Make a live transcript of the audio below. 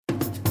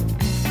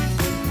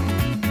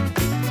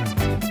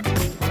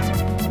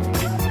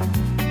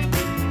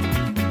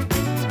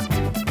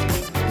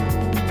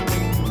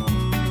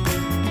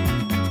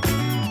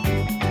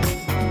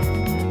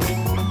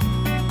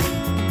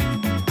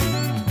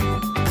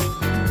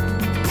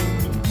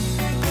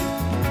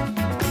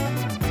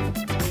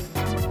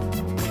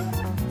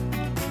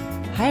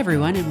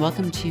everyone, and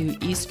welcome to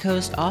East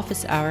Coast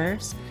Office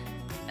Hours,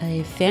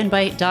 a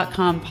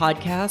fanbyte.com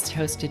podcast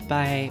hosted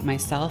by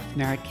myself,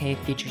 Merritt K,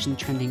 features and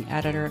trending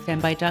editor at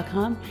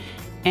fanbyte.com,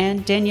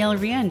 and Danielle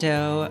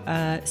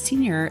Riendeau,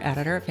 senior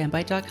editor at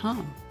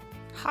fanbyte.com.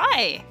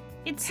 Hi.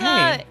 It's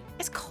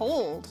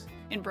cold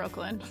in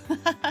Brooklyn.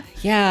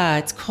 Yeah,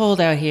 it's cold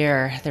out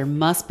here. There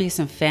must be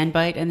some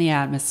fanbyte in the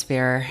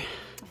atmosphere.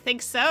 I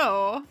think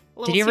so.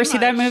 Did you ever see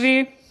that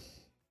movie?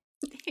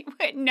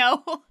 Wait,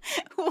 no.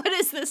 What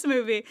is this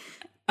movie?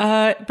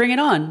 Bring It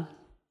On.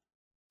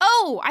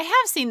 Oh, I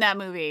have seen that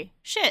movie.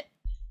 Shit.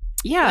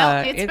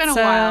 Yeah. Well, it's been a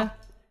while.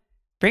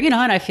 Bring It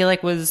On, I feel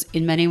like, was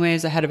in many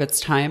ways ahead of its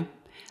time.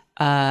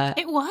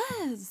 It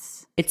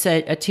was. It's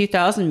a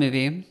 2000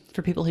 movie,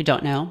 for people who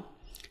don't know.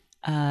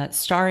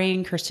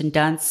 Starring Kirsten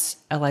Dunst,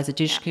 Eliza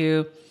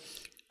Dushku,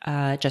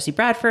 Jesse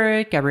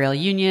Bradford, Gabrielle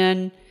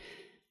Union,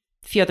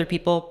 a few other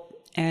people.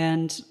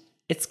 And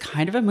it's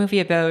kind of a movie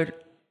about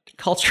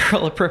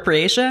cultural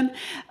appropriation,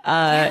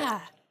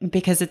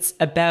 because it's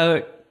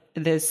about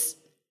this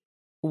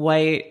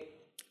white,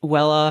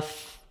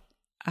 well-off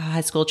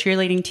high school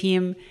cheerleading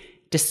team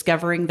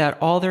discovering that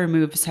all their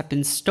moves have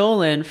been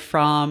stolen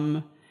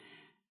from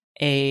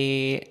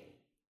a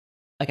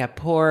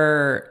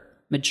poor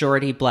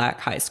majority Black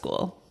high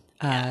school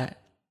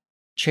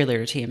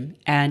cheerleader team.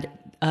 And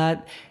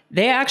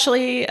they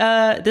actually,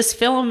 this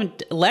film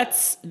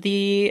lets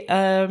the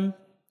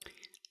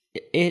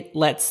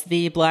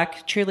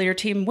Black cheerleader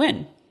team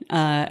win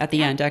at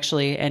the end,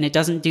 actually. And it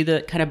doesn't do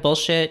the kind of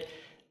bullshit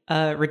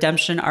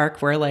redemption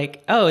arc where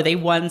like, oh, they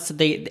won, so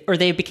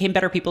they became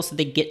better people, so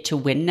they get to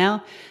win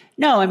now.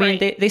 No, I mean,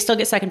 they still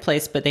get second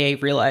place, but they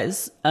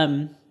realize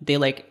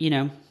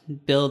they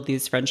build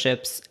these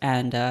friendships.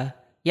 And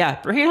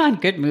Bring It On,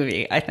 good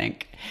movie, I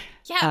think.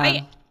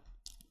 Yeah,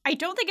 I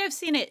don't think I've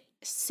seen it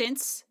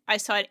since I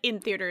saw it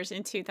in theaters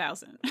in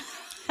 2000.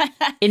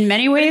 In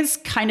many ways,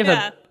 kind of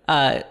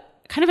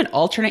an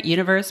alternate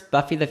universe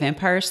Buffy the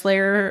Vampire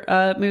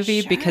Slayer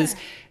movie, because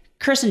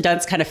Kirsten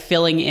Dunst kind of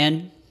filling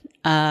in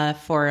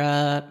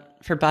for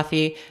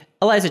Buffy.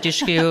 Eliza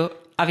Dushku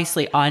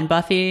obviously on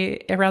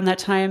Buffy around that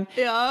time.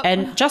 Yeah.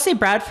 And Jesse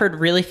Bradford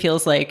really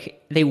feels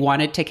like they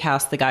wanted to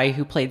cast the guy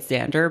who played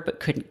Xander but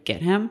couldn't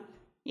get him.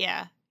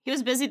 Yeah. He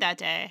was busy that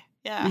day.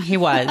 Yeah. He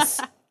was.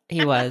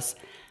 He was.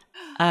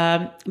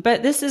 But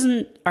this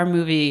isn't our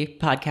movie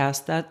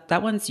podcast.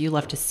 That one's You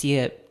Love to See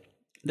It.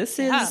 This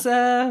is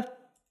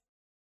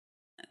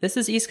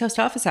East Coast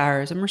Office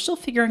Hours, and we're still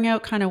figuring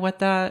out kind of what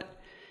that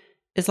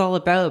is all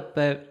about.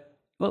 But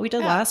what we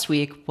did last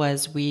week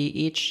was we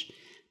each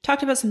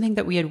talked about something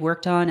that we had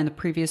worked on in the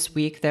previous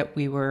week that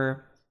we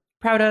were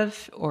proud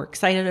of or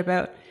excited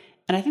about.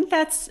 And I think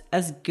that's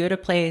as good a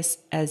place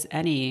as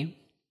any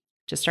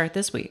to start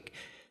this week.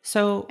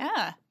 So,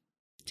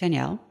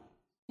 Danielle.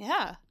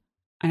 Yeah.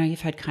 I know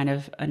you've had kind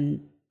of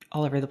an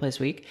all over the place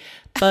week,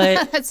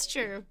 but that's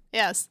true.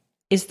 Yes.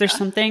 Is there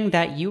something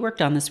that you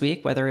worked on this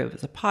week, whether it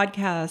was a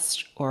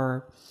podcast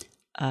or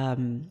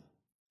an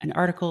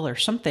article or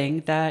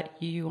something that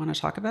you want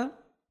to talk about?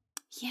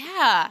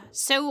 Yeah.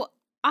 So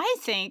I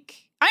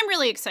think I'm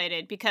really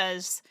excited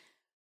because,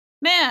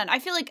 man, I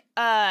feel like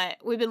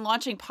we've been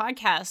launching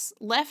podcasts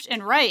left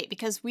and right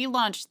because we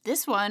launched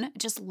this one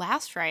just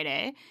last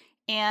Friday.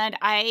 And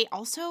I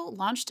also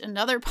launched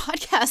another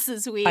podcast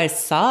this week. I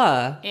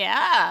saw.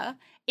 Yeah.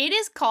 It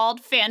is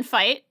called Fan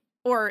Fight,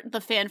 or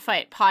the Fan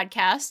Fight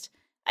Podcast.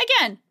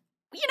 Again,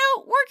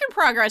 work in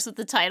progress with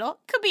the title.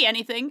 Could be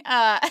anything.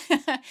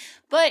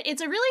 But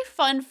it's a really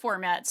fun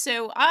format.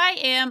 So I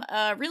am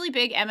a really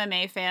big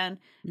MMA fan.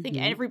 I think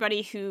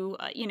everybody who,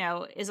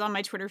 is on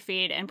my Twitter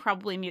feed and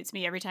probably mutes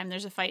me every time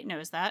there's a fight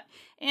knows that.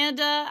 And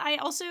I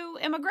also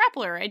am a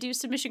grappler. I do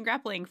submission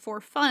grappling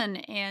for fun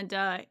and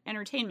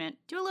entertainment.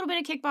 Do a little bit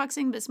of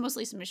kickboxing, but it's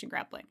mostly submission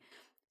grappling.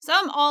 So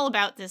I'm all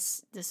about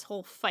this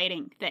whole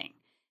fighting thing.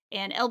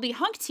 And LB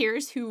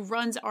Hunktears, who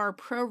runs our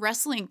pro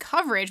wrestling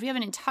coverage, we have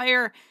an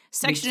entire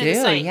section of the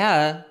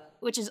site,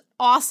 which is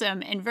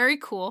awesome and very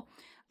cool.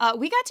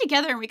 We got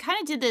together and we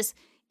kind of did this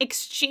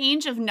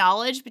exchange of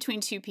knowledge between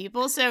two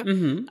people. So,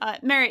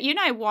 Merritt, you and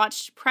I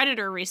watched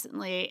Predator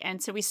recently,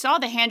 and so we saw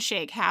the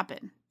handshake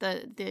happen.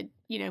 The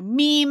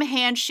meme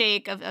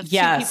handshake of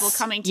two people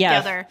coming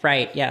together.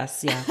 Right.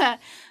 Yes. Yeah.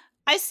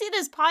 I see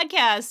this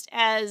podcast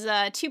as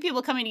two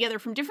people coming together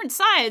from different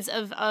sides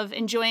of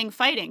enjoying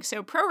fighting.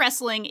 So pro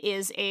wrestling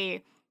is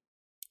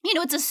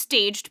it's a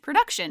staged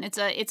production. It's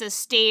a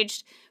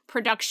staged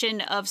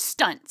production of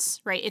stunts,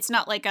 right? It's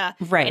not like an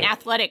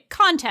athletic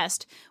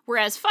contest.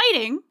 Whereas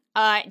fighting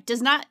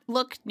does not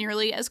look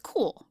nearly as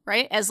cool,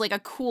 right? As like a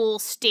cool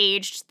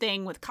staged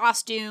thing with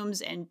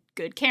costumes and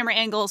good camera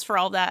angles for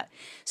all that.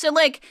 So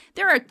like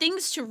there are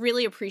things to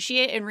really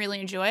appreciate and really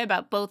enjoy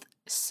about both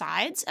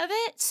sides of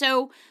it.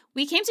 So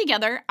we came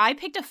together. I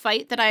picked a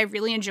fight that I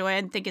really enjoy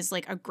and think is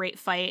like a great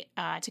fight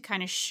to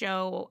kind of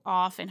show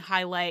off and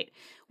highlight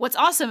what's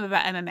awesome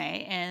about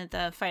MMA. And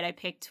the fight I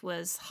picked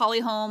was Holly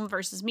Holm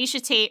versus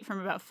Miesha Tate from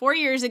about 4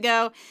 years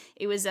ago.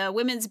 It was a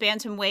women's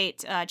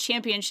bantamweight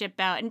championship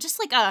bout, and just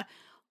like a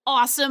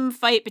awesome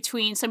fight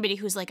between somebody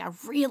who's like a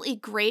really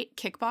great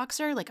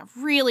kickboxer, like a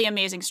really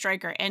amazing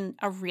striker, and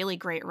a really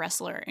great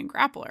wrestler and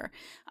grappler.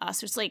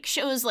 So it's like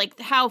shows like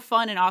how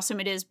fun and awesome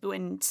it is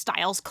when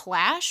styles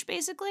clash,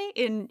 basically,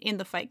 in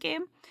the fight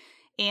game.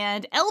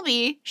 And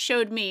LB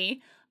showed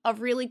me a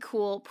really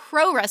cool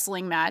pro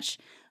wrestling match,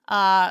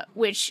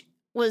 which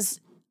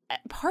was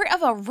part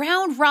of a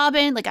round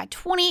robin, like a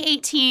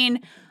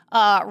 2018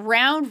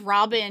 round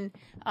robin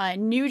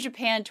New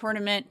Japan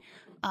tournament.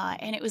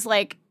 And it was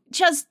like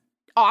just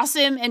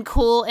awesome and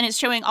cool. And it's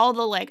showing all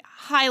the like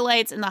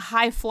highlights and the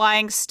high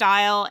flying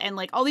style and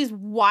like all these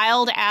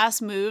wild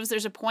ass moves.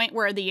 There's a point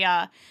where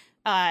the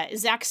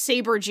Zack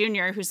Sabre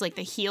Jr., who's like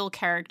the heel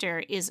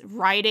character, is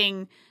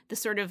riding the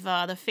sort of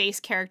the face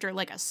character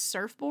like a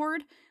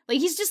surfboard. Like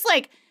he's just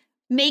like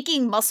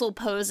making muscle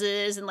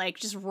poses and like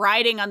just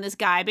riding on this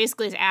guy,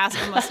 basically his ass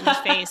almost in his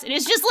face. And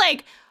it's just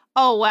like,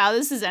 oh wow,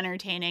 this is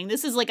entertaining.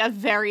 This is like a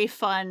very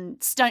fun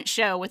stunt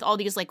show with all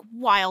these like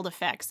wild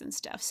effects and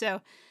stuff.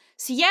 So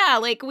yeah,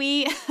 like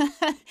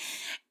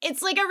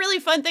it's like a really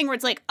fun thing where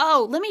it's like,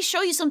 oh, let me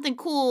show you something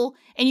cool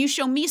and you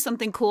show me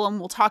something cool and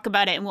we'll talk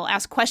about it and we'll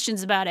ask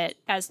questions about it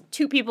as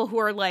two people who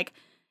are like,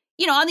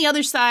 you know, on the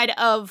other side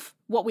of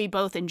what we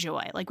both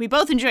enjoy. Like we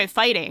both enjoy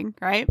fighting,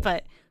 right?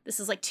 But this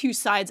is like two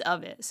sides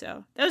of it.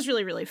 So that was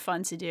really, really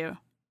fun to do.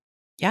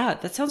 Yeah,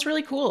 that sounds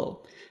really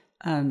cool.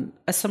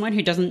 As someone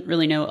who doesn't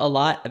really know a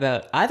lot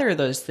about either of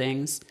those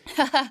things,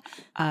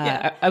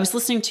 I was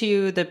listening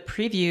to the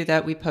preview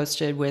that we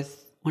posted with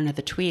one of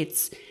the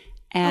tweets.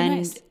 And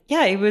nice.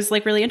 Yeah, it was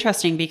like really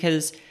interesting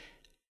because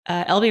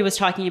LB was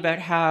talking about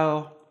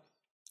how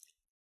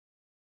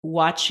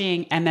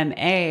watching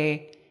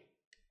MMA,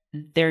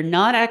 they're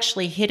not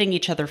actually hitting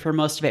each other for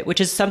most of it,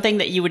 which is something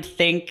that you would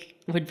think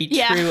would be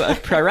true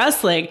of pro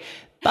wrestling.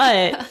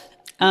 But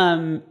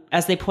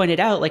as they pointed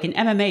out, like in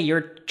MMA,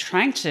 you're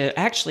trying to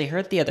actually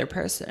hurt the other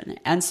person.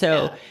 And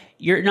so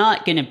you're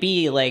not going to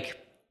be like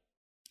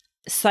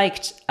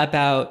psyched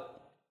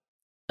about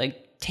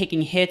like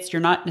taking hits.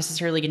 You're not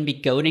necessarily going to be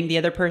goading the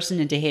other person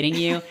into hitting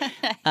you.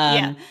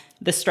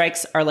 The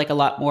strikes are like a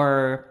lot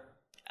more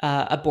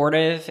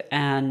abortive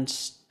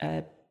and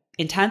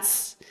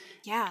intense.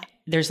 Yeah.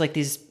 There's like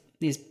these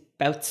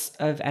bouts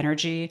of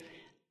energy.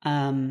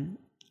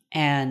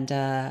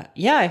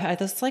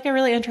 That's like a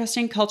really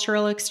interesting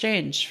cultural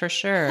exchange for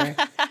sure.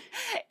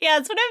 Yeah,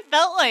 that's what it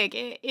felt like.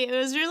 It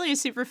was really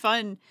super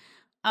fun.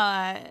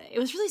 It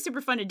was really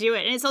super fun to do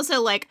it. And it's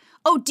also like,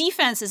 oh,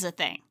 defense is a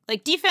thing.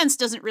 Like defense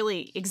doesn't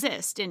really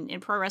exist in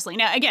pro wrestling.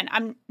 Now, again,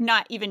 I'm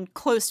not even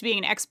close to being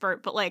an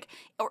expert, but like,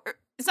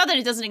 it's not that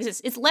it doesn't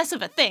exist. It's less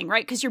of a thing,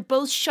 right? Because you're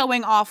both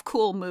showing off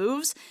cool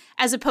moves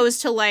as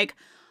opposed to like,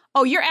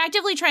 oh, you're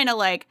actively trying to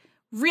like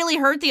really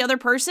hurt the other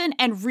person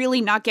and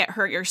really not get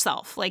hurt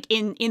yourself, like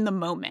in the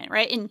moment,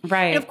 right? And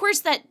of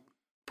course, that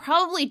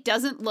probably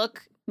doesn't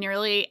look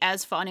nearly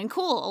as fun and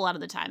cool a lot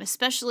of the time,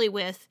 especially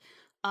with,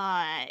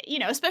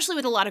 especially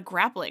with a lot of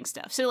grappling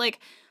stuff. So like,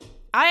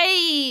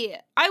 I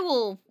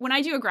will, when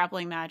I do a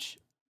grappling match,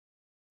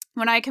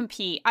 when I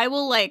compete, I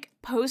will like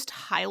post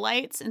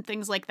highlights and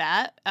things like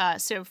that.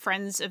 So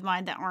friends of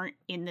mine that aren't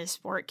in this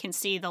sport can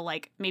see the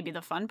like maybe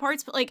the fun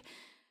parts, but like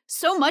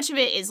so much of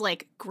it is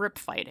like grip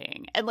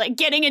fighting and like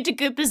getting into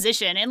good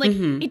position and like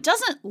it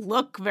doesn't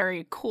look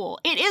very cool.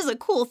 It is a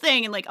cool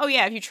thing and like, oh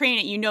yeah, if you train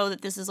it, you know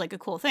that this is like a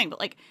cool thing, but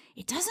like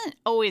it doesn't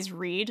always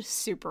read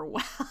super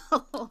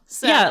well.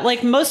 So, yeah,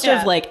 like most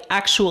of like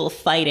actual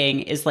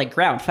fighting is like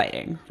ground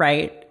fighting,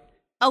 right?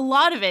 A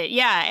lot of it,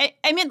 yeah.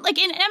 I mean, like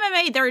in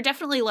MMA,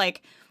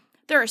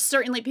 there are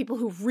certainly people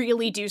who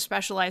really do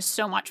specialize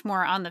so much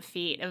more on the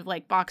feet of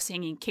like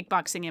boxing and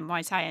kickboxing and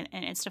Muay Thai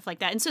and stuff like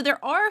that. And so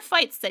there are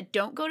fights that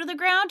don't go to the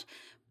ground,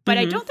 but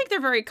I don't think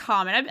they're very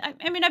common.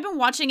 I mean, I've been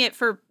watching it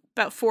for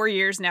about 4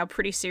 years now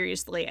pretty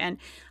seriously. And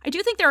I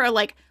do think there are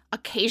like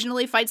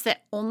occasionally fights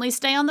that only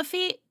stay on the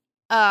feet,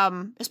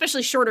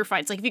 especially shorter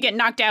fights. Like if you get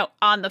knocked out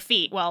on the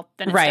feet, well,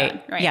 then it's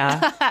done, right?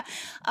 Yeah.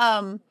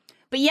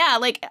 But yeah,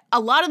 like a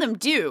lot of them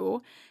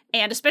do.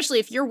 And especially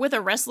if you're with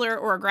a wrestler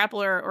or a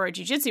grappler or a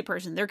jiu-jitsu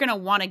person, they're going to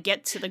want to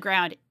get to the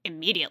ground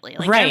immediately.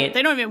 Like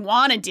they don't even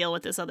want to deal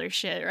with this other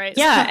shit, right?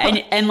 Yeah, so.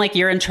 and like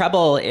you're in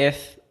trouble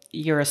if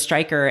you're a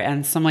striker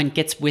and someone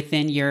gets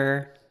within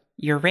your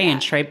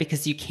range, right?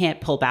 Because you can't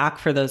pull back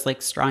for those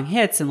like strong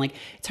hits. And like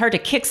it's hard to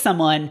kick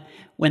someone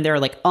when they're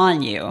like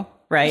on you,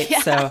 right? Yeah.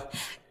 So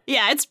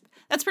yeah,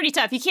 that's pretty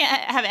tough. You can't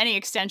have any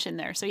extension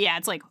there. So yeah,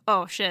 it's like,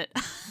 oh shit,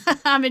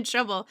 I'm in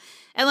trouble.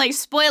 And like,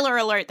 spoiler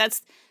alert,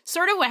 that's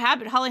sort of what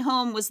happened. Holly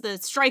Holm was the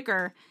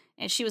striker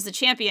and she was the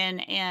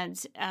champion, and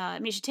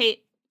Miesha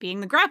Tate, being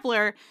the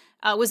grappler,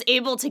 was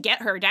able to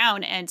get her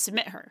down and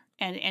submit her.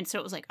 And so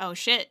it was like, oh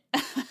shit,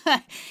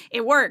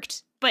 it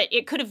worked. But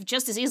it could have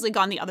just as easily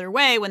gone the other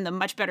way when the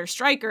much better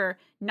striker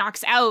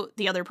knocks out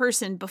the other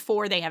person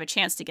before they have a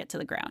chance to get to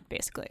the ground,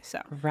 basically.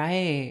 So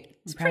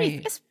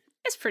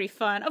it's pretty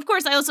fun. Of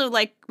course, I also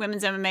like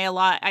women's MMA a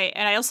lot.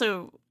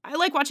 I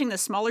like watching the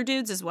smaller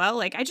dudes as well.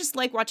 Like I just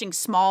like watching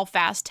small,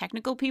 fast,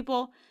 technical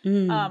people.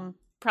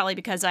 probably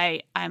because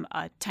I'm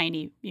a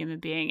tiny human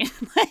being.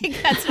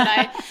 Like that's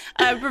what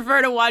I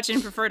prefer to watch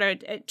and prefer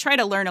to try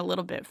to learn a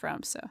little bit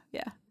from. So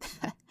yeah.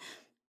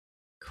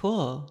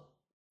 Cool.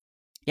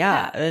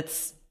 Yeah,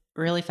 it's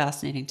really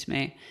fascinating to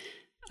me.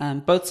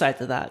 Both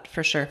sides of that,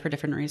 for sure, for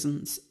different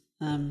reasons.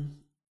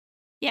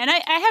 Yeah, and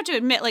I have to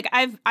admit, like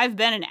I've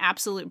been an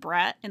absolute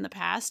brat in the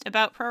past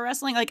about pro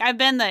wrestling. Like I've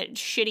been that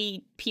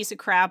shitty piece of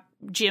crap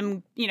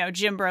gym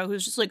bro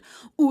who's just like,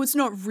 oh, it's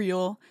not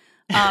real.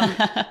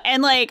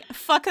 And like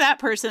fuck that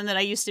person that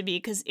I used to be,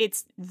 because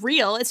it's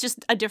real. It's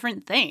just a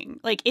different thing.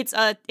 Like it's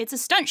a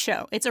stunt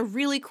show. It's a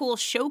really cool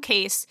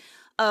showcase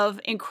of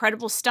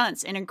incredible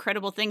stunts and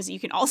incredible things that you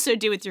can also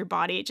do with your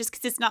body. Just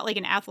because it's not like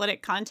an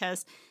athletic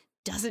contest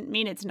doesn't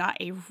mean it's not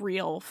a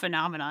real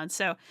phenomenon.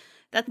 So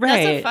that's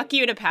a fuck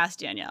you to pass,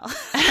 Danielle.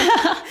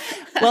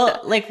 Well,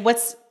 like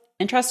what's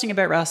interesting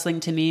about wrestling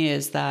to me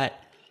is that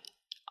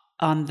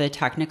on the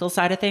technical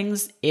side of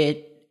things,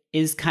 it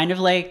is kind of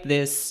like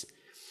this,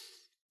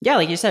 yeah,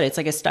 like you said, it's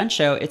like a stunt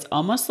show. It's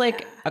almost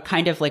like a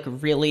kind of like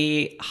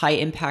really high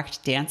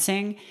impact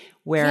dancing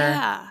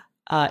where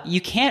you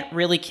can't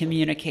really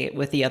communicate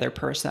with the other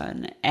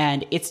person.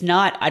 And it's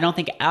not, I don't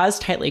think, as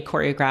tightly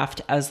choreographed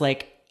as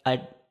like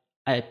a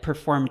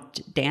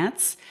performed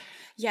dance.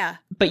 Yeah.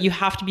 But you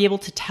have to be able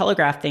to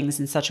telegraph things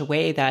in such a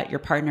way that your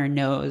partner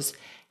knows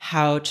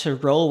how to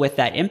roll with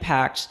that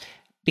impact,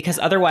 because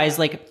otherwise,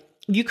 like,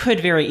 you could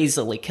very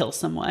easily kill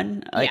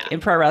someone. Like in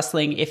pro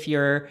wrestling, if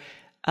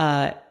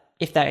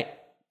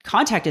that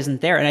contact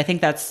isn't there. And I think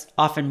that's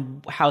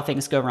often how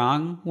things go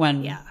wrong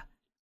when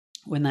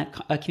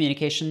that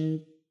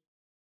communication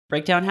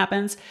breakdown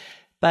happens.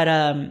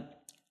 But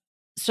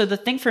so the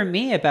thing for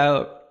me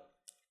about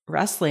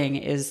wrestling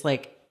is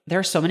like, there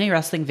are so many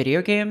wrestling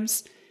video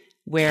games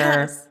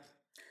where,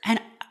 and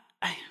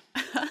I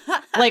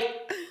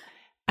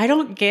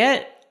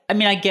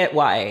get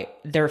why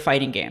they're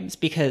fighting games,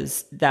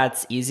 because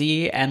that's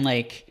easy. And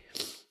like,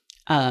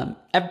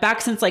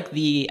 back since like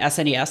the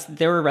SNES,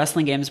 there were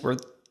wrestling games where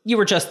you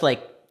were just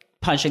like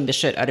punching the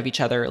shit out of each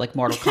other, like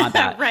Mortal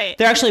Kombat. Right.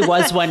 There actually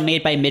was one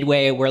made by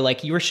Midway where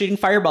like you were shooting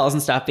fireballs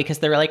and stuff, because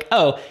they were like,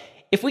 oh,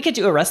 if we could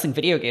do a wrestling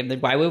video game, then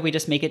why would we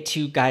just make it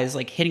two guys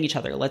like hitting each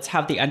other? Let's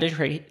have the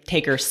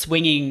Undertaker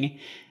swinging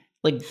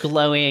like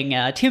glowing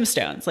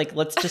tombstones. Like,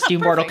 let's just do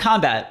Mortal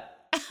Kombat.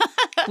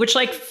 Which,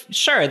 like,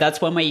 sure,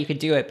 that's one way you could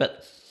do it.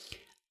 But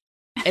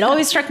it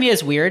always struck me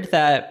as weird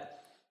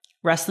that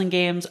wrestling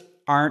games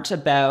aren't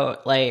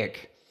about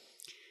like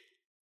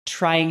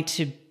trying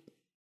to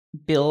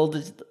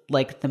build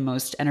like the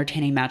most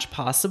entertaining match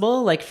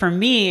possible. Like for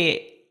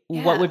me,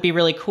 what would be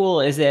really cool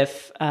is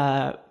if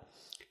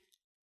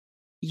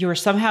you were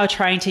somehow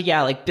trying to,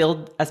 like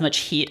build as much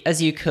heat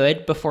as you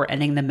could before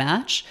ending the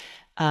match.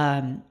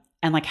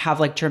 And like have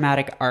like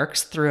dramatic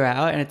arcs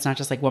throughout, and it's not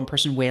just like one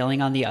person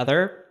wailing on the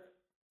other.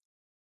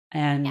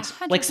 And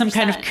like some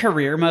kind of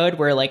career mode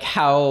where like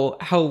how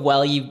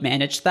well you've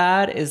managed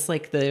that is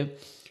like the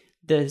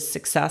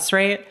success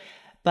rate.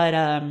 But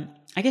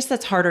I guess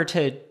that's harder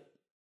to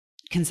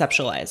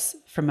conceptualize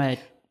from a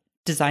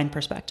design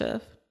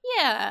perspective.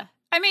 Yeah.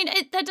 I mean,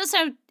 that does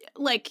sound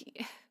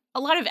like a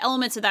lot of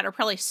elements of that are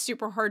probably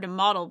super hard to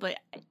model, but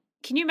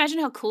can you imagine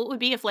how cool it would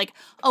be if like,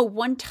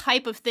 one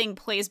type of thing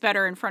plays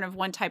better in front of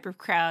one type of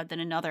crowd than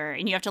another,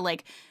 and you have to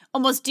like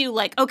almost do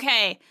like,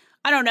 okay,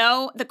 I don't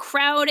know, the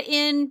crowd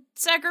in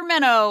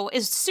Sacramento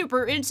is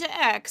super into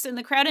X and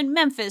the crowd in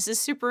Memphis is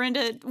super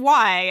into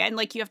Y, and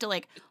like you have to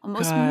like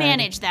almost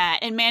manage that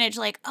and manage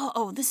like,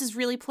 oh, this is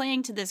really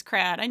playing to this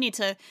crowd. I need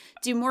to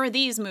do more of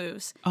these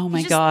moves. Oh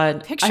my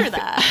God. Picture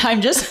that.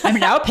 I'm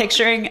now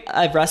picturing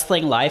a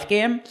wrestling live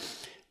game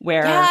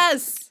where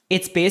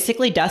it's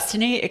basically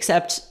Destiny,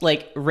 except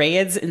like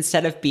raids,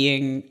 instead of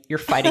being you're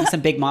fighting some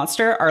big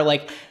monster, are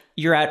like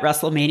you're at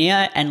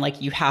WrestleMania and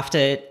like you have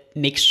to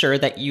make sure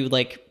that you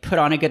like put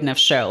on a good enough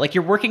show. Like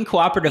you're working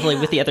cooperatively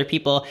with the other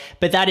people,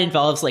 but that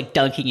involves like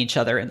dunking each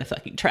other in the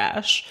fucking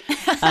trash.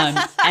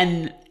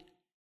 And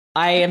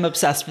I am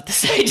obsessed with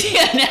this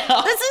idea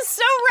now. This is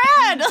so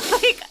rad.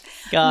 Like,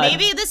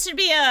 maybe this should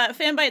be a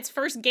Fanbyte's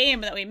first game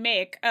that we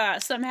make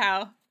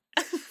somehow.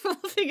 We'll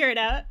figure it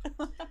out.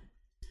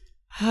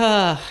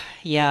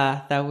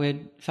 Yeah, that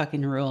would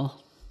fucking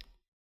rule.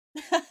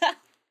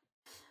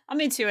 I'm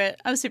into it.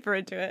 I'm super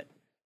into it.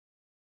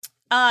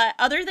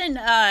 Other than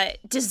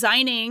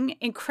designing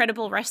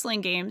incredible wrestling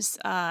games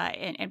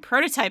and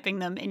prototyping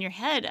them in your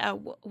head,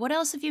 what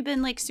else have you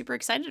been like super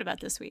excited about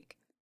this week?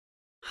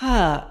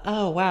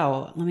 Oh,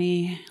 wow. Let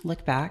me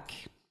look back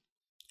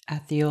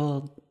at the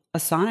old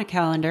Asana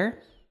calendar.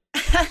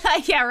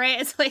 Yeah, right.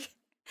 It's like,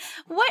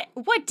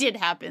 what did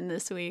happen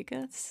this week?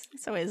 That's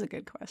always a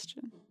good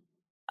question.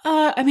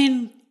 I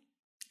mean,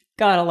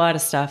 got a lot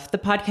of stuff. The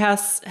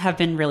podcasts have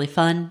been really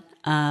fun.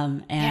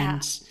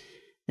 And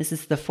this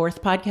is the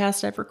 4th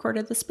podcast I've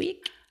recorded this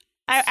week.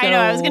 I know.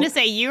 I was going to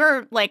say,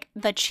 you're like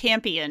the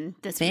champion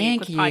this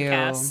week with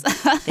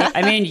podcasts.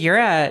 I mean, you're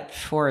at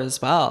 4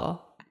 as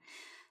well.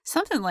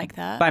 Something like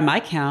that. By my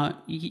count.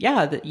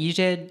 Yeah.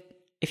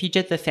 If you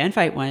did the fan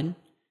fight one,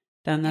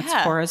 then that's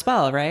Yeah. 4 as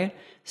well, right?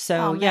 So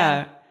Oh,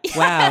 man.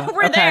 wow,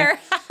 We're there.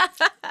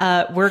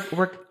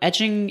 we're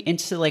edging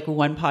into like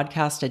 1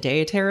 podcast a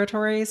day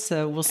territory,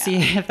 so we'll see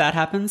if that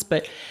happens.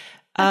 But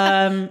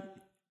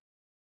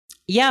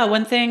yeah,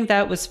 one thing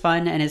that was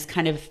fun and is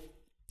kind of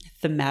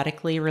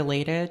thematically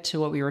related to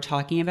what we were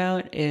talking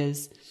about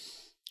is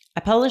I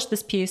published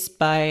this piece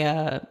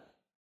by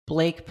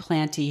Blake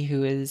Planty,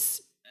 who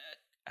is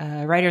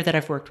a writer that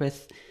I've worked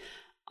with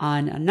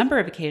on a number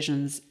of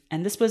occasions,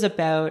 and this was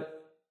about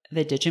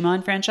the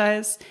Digimon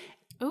franchise.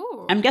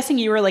 Ooh. I'm guessing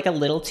you were like a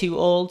little too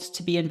old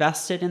to be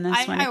invested in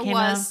this when it came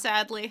out. I was,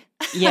 sadly.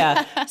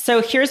 Yeah.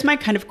 So here's my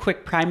kind of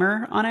quick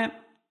primer on it.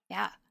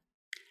 Yeah.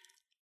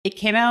 It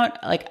came out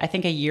like I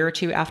think a year or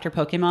 2 after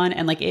Pokemon,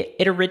 and like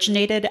it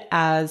originated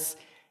as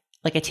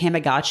like a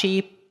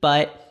Tamagotchi,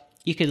 but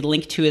you could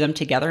link 2 of them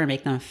together and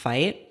make them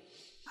fight.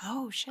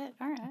 Oh, shit.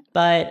 All right.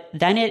 But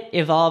then it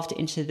evolved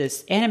into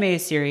this anime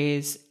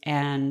series,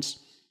 and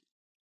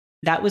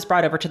that was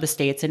brought over to the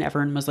States, and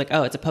everyone was like,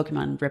 oh, it's a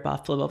Pokemon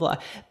ripoff, blah, blah, blah.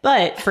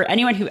 But for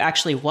anyone who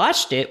actually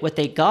watched it, what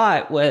they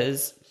got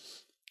was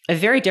a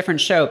very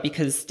different show,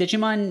 because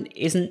Digimon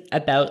isn't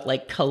about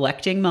like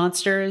collecting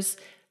monsters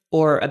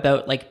or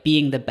about like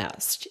being the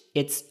best.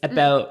 It's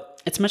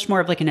about, it's much more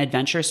of like an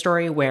adventure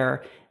story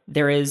where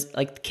there is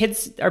like the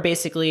kids are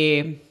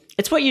basically,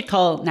 it's what you'd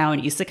call now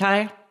an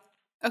isekai.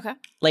 Okay.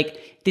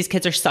 Like these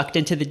kids are sucked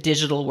into the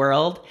digital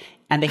world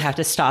and they have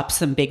to stop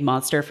some big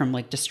monster from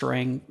like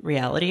destroying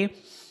reality.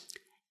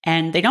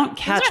 And they don't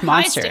catch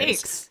monsters. High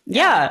stakes.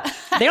 Yeah.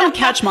 They don't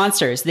catch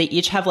monsters. They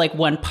each have like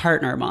one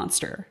partner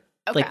monster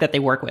like that they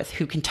work with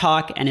who can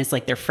talk and is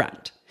like their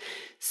friend.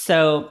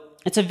 So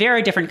it's a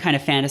very different kind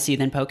of fantasy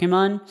than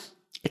Pokemon.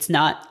 It's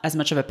not as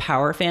much of a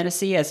power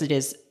fantasy as it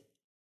is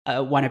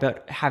one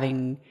about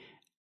having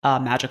a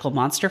magical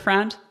monster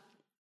friend.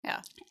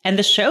 Yeah. And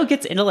the show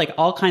gets into like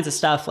all kinds of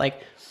stuff.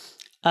 Like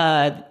 2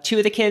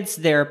 of the kids,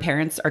 their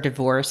parents are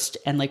divorced,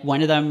 and like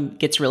one of them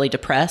gets really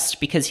depressed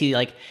because he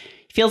like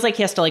feels like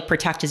he has to like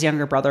protect his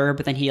younger brother,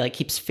 but then he like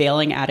keeps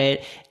failing at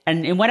it.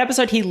 And in one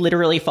episode, he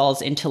literally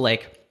falls into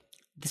like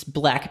this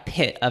black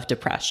pit of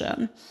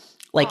depression.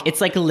 Like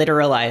it's like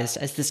literalized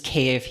as this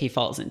cave he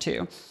falls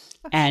into.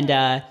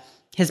 And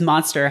his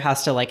monster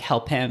has to like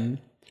help him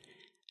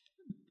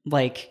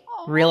like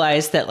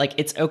realize that like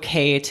it's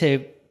okay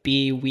to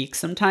be weak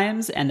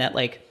sometimes, and that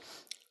like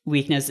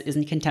weakness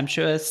isn't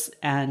contemptuous,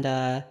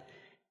 and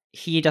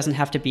he doesn't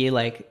have to be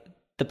like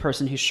the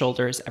person who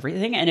shoulders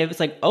everything. And it was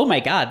like, oh my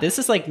God, this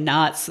is like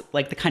not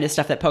like the kind of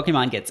stuff that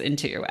Pokemon gets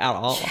into at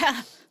all.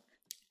 Yeah.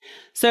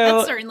 So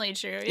that's certainly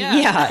true.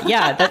 Yeah.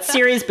 Yeah. That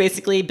series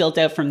basically built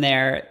out from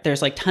there.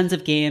 There's like tons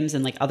of games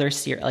and like other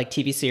like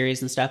TV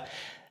series and stuff.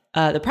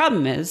 The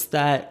problem is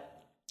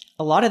that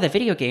a lot of the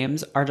video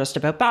games are just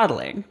about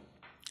battling.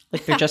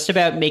 Like they're just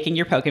about making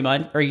your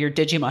Pokemon or your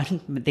Digimon,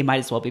 they might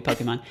as well be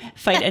Pokemon,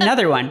 fight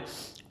another one.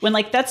 When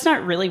like that's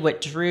not really what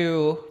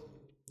drew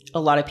a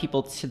lot of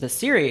people to the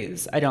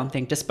series, I don't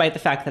think, despite the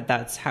fact that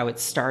that's how it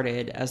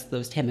started as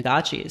those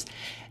Tamagotchis.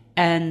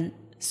 And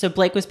so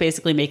Blake was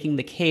basically making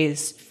the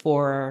case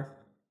for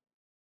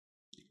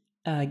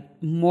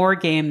more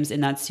games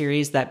in that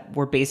series that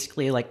were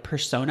basically like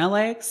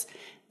Persona-likes,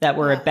 that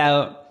were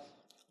about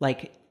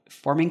like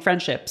forming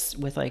friendships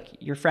with like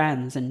your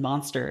friends and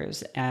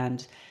monsters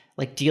and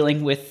like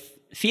dealing with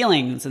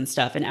feelings and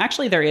stuff. And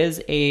actually there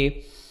is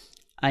a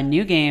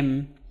new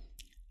game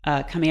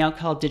coming out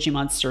called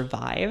Digimon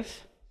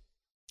Survive,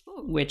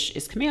 which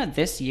is coming out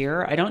this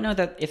year. I don't know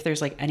that if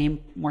there's like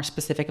any more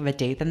specific of a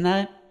date than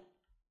that,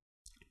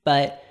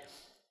 but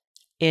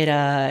it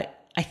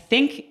I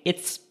think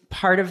it's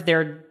part of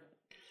their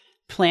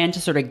plan to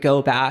sort of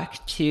go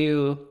back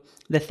to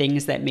the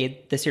things that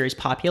made the series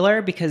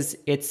popular, because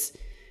it's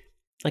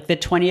like the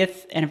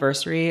 20th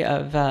anniversary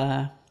of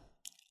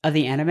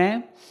the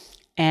anime,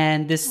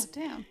 and this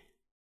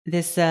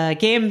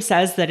game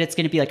says that it's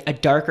going to be like a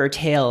darker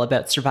tale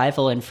about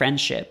survival and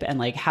friendship, and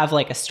like have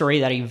like a story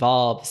that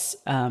evolves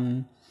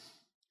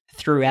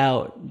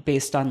throughout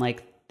based on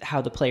like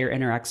how the player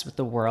interacts with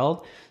the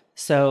world.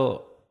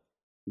 So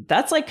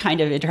that's like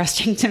kind of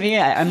interesting to me.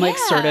 I'm like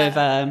sort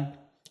of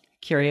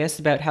curious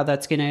about how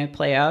that's going to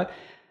play out.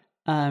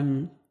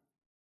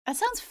 That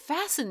sounds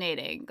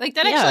fascinating. Like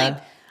that actually,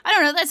 I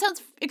don't know, that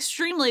sounds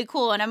extremely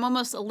cool. And I'm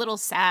almost a little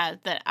sad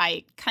that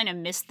I kind of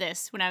missed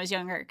this when I was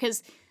younger,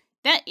 because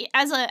that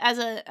as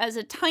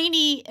a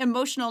tiny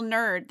emotional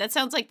nerd, that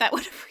sounds like that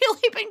would have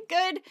really been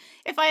good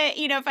if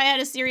I had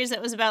a series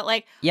that was about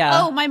like,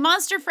 oh, my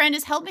monster friend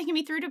is helping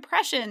me through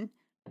depression.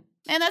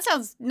 And that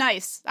sounds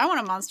nice. I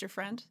want a monster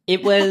friend.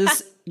 It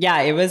was,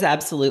 it was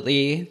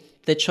absolutely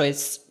the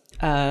choice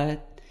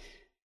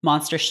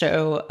monster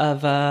show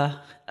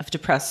of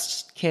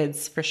depressed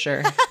kids for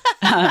sure.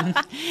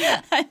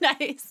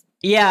 Nice.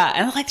 Yeah,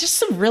 and like just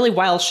some really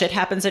wild shit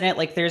happens in it.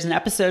 Like there's an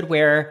episode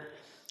where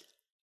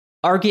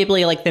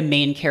arguably like the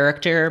main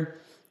character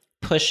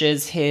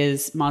pushes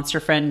his monster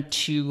friend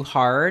too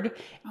hard,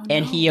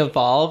 and he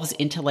evolves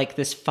into like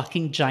this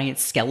fucking giant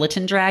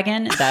skeleton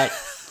dragon that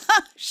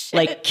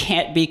like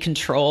can't be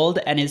controlled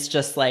and is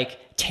just like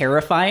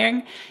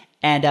terrifying.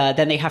 And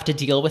then they have to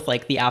deal with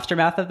like the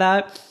aftermath of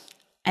that.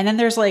 And then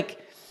there's like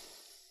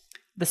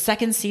the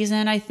second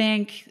season, I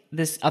think,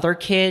 this other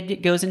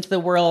kid goes into the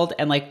world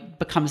and like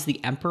becomes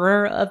the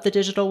emperor of the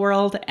digital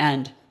world.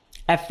 And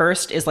at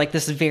first is like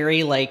this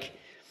very like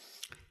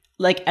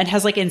and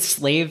has like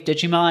enslaved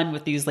Digimon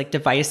with these like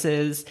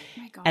devices.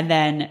 Oh my God. And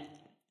then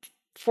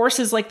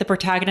forces like the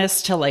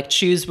protagonist to like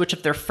choose which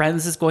of their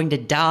friends is going to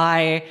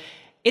die.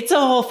 It's a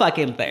whole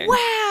fucking thing.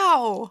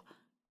 Wow.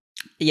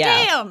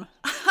 Yeah. Damn.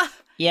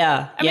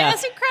 Yeah. I mean,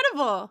 that's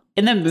incredible.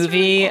 In the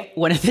movie, really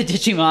cool. One of the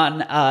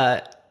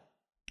Digimon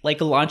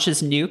like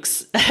launches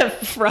nukes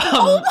from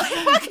oh my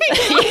fucking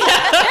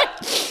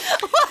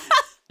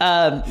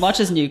God.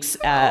 Launches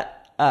nukes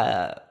at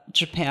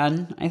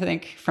Japan, I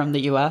think, from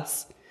the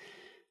US.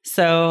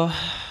 So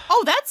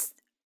oh, that's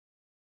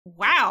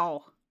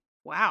wow.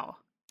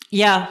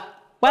 Yeah,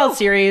 wild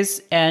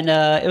series, and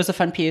it was a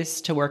fun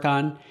piece to work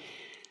on,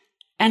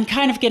 and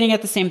kind of getting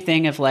at the same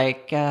thing of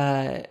like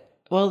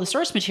well, the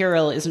source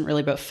material isn't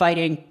really about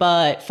fighting,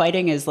 but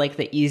fighting is like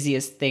the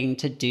easiest thing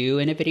to do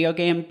in a video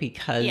game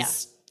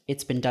because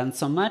it's been done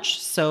so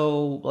much.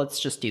 So let's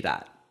just do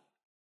that.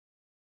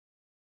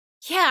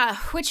 Yeah,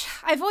 which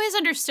I've always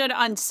understood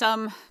on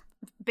some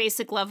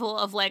basic level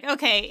of like,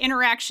 okay,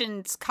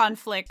 interactions,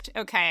 conflict,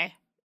 okay,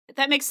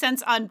 that makes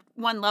sense on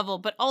one level,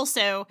 but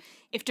also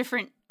if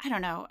different, I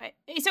don't know,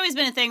 it's always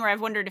been a thing where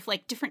I've wondered if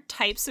like different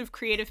types of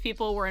creative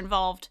people were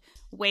involved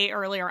way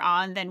earlier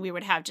on, then we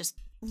would have just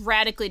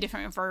radically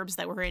different verbs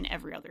that were in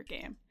every other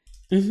game.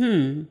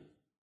 Mm-hmm.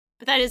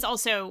 But that is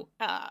also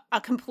a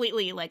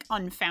completely like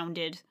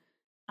unfounded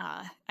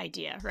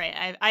idea,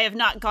 right? I have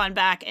not gone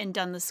back and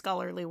done the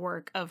scholarly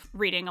work of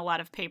reading a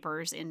lot of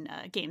papers in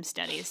game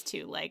studies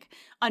to like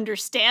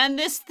understand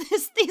this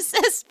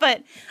thesis,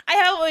 but I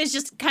have always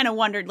just kind of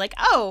wondered like,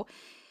 oh,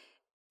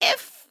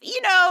 if,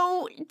 you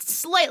know,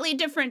 slightly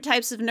different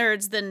types of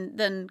nerds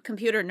than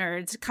computer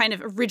nerds kind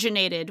of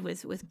originated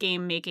with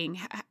game making,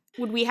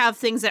 would we have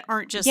things that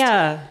aren't just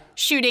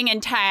shooting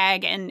and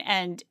tag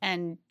and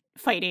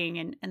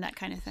fighting and that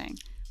kind of thing?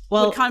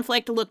 Well, would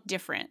conflict look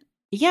different?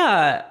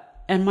 Yeah.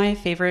 And my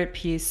favorite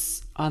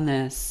piece on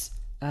this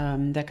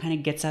that kind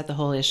of gets at the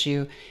whole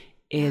issue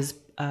is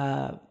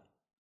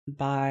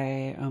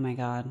by, oh my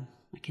God,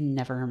 I can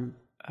never,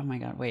 oh my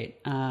God,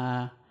 wait.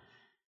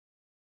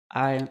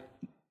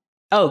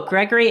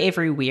 Gregory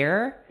Avery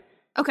Weir.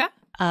 Okay.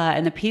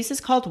 And the piece is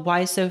called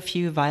Why So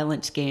Few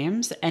Violent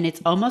Games. And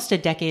it's almost a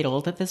decade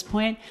old at this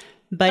point,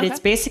 but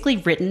it's basically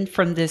written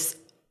from this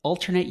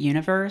alternate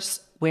universe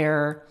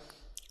where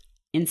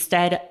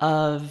instead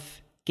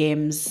of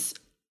games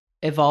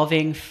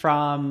evolving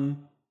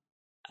from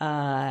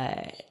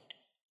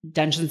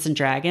Dungeons and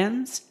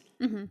Dragons,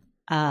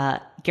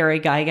 Gary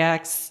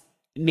Gygax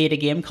made a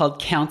game called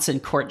Counts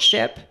and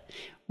Courtship,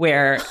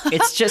 where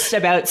it's just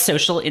about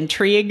social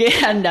intrigue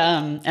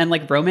and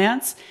like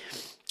romance.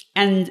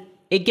 And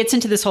it gets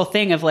into this whole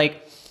thing of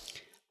like,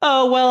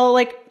 oh, well,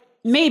 like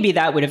maybe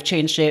that would have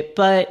changed it.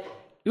 But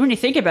when you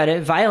think about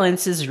it,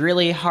 violence is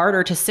really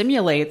harder to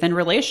simulate than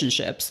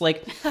relationships.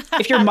 Like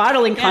if you're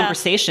modeling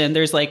conversation,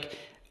 there's like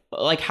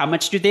how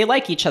much do they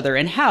like each other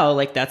and how,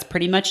 like that's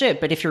pretty much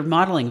it. But if you're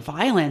modeling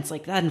violence,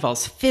 like that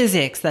involves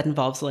physics, that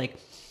involves like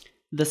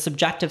the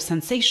subjective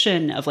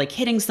sensation of like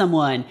hitting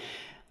someone.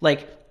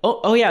 Like,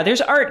 oh yeah,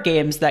 there's art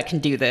games that can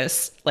do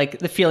this, like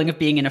the feeling of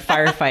being in a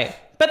firefight,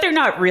 but they're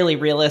not really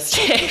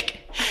realistic.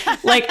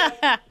 Like,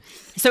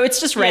 so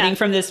it's just writing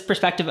from this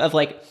perspective of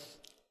like,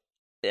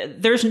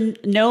 there's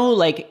no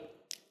like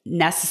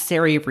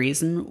necessary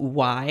reason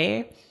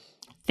why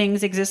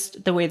things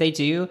exist the way they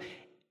do,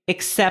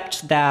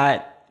 except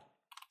that,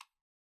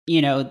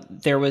 you know,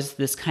 there was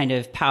this kind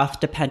of path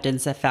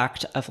dependence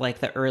effect of like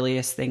the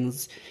earliest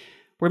things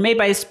were made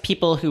by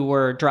people who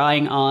were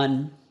drawing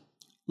on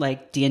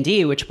like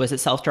D&D, which was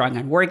itself drawing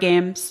on war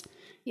games.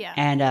 Yeah.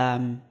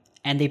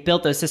 And they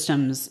built those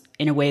systems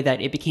in a way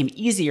that it became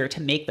easier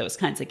to make those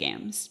kinds of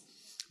games.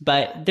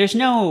 But there's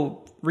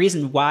no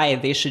reason why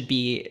they should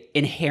be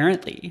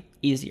inherently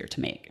easier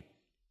to make.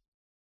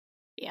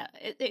 Yeah,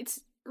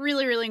 it's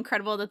really, really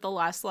incredible that the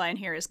last line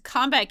here is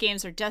combat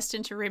games are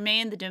destined to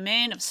remain the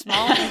domain of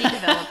small indie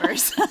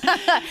developers.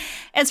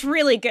 It's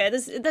really good.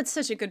 That's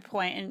such a good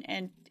point.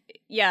 And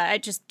yeah,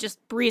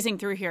 just breezing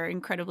through here,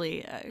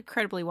 incredibly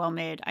well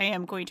made. I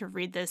am going to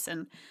read this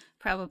and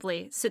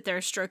probably sit there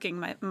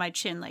stroking my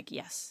chin like,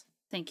 yes,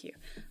 thank you.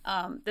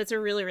 That's a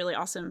really, really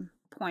awesome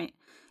point.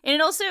 And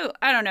it also,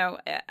 I don't know,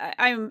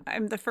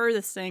 I'm the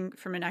furthest thing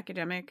from an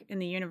academic in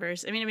the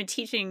universe. I mean, I've been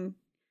teaching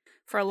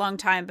for a long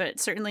time, but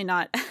certainly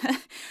not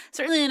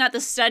the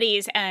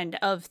studies end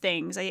of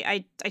things.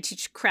 I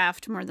teach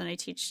craft more than I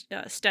teach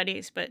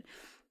studies, but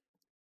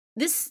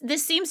this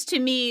seems to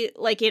me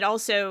like it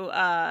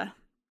also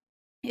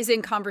is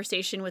in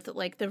conversation with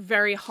like the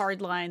very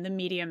hard line, the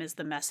medium is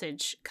the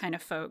message kind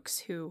of folks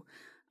who,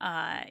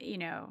 you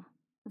know,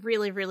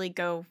 really, really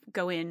go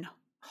in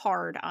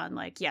hard on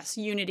like, yes,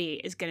 Unity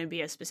is going to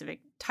be a specific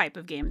type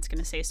of game. It's going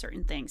to say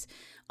certain things.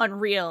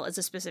 Unreal is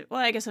a specific,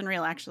 well, I guess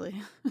Unreal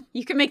actually,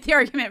 you can make the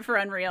argument for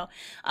Unreal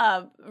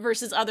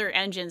versus other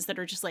engines that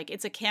are just like,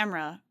 it's a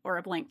camera or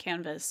a blank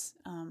canvas.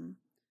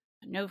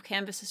 No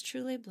canvas is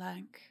truly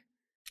blank.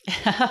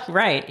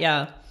 Right.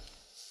 Yeah.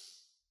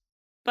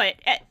 But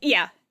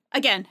yeah,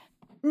 again,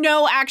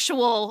 no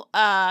actual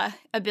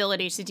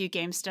ability to do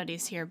game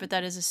studies here, but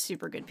that is a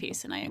super good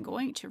piece, and I am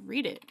going to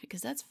read it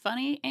because that's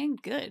funny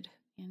and good.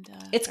 And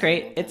it's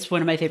great. It's one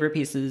of my favorite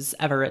pieces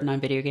ever written on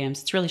video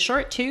games. It's really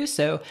short too,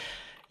 so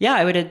yeah,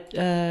 I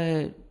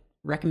would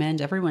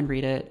recommend everyone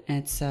read it.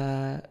 It's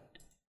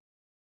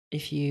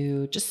if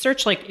you just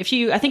search I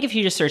think if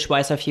you just search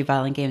Why So Few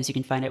Violent Games, you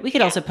can find it. We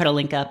could also put a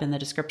link up in the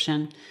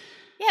description.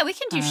 Yeah, we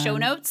can do show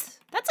notes.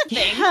 That's a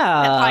thing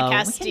that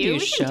podcasts we can do.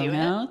 Show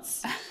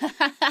notes.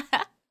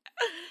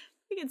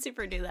 We can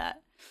super do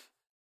that.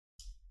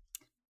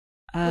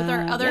 With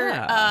our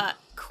other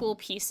cool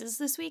pieces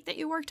this week that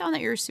you worked on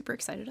that you're super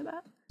excited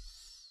about?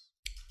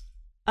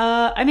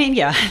 I mean,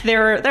 yeah,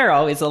 there are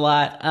always a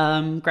lot.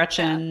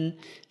 Gretchen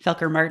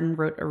Felker Martin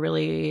wrote a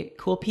really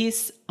cool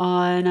piece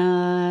on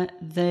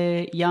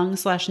the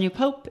young/new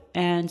pope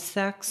and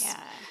sex.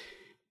 Yeah.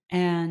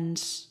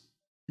 And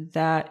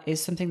that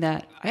is something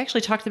that I actually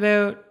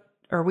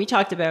we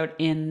talked about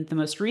in the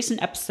most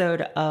recent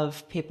episode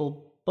of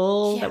Papal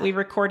Bull that we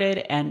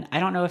recorded. And I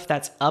don't know if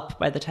that's up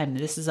by the time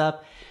this is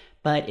up,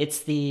 but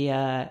it's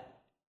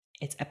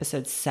it's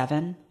episode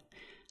 7.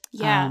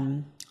 Yeah.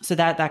 So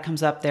that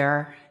comes up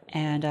there.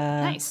 And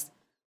nice.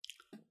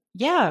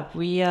 Yeah,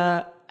 we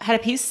had a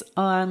piece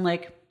on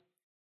like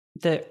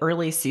the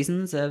early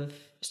seasons of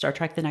Star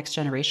Trek The Next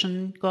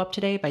Generation go up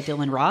today by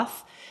Dylan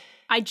Roth.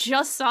 I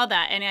just saw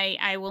that, and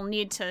I will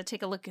need to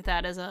take a look at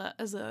that as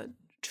a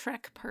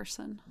Trek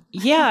person.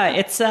 Yeah,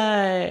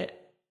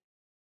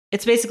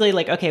 it's basically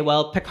like, okay,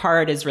 well,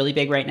 Picard is really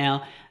big right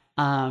now.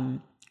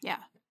 Yeah.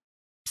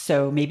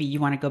 So maybe you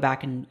want to go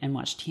back and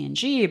watch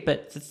TNG,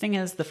 but the thing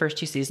is, the first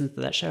 2 seasons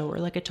of that show were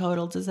like a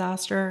total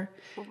disaster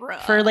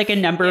for like a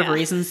number of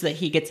reasons that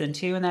he gets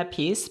into in that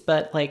piece.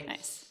 But like,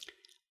 nice.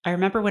 I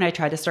remember when I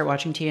tried to start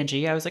watching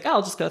TNG, I was like, oh,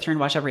 I'll just go through and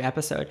watch every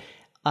episode.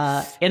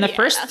 In the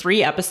first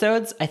 3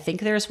 episodes, I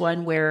think there's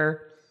one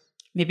where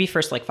maybe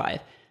first like 5.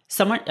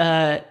 Someone,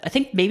 I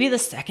think maybe the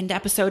second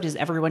episode is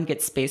everyone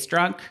gets space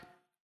drunk.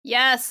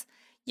 Yes.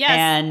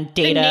 And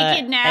Data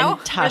and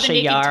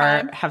Tasha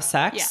Yar have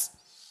sex.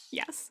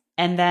 Yeah. Yes.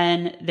 And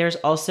then there's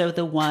also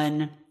the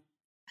one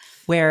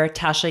where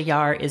Tasha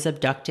Yar is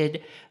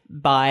abducted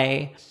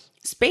by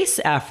space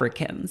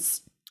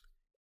Africans.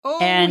 Oh,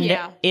 and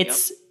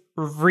it's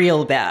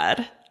real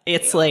bad.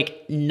 It's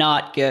like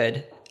not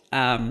good.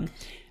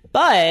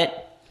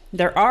 But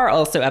there are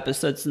also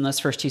episodes in those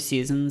first 2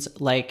 seasons,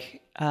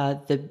 like I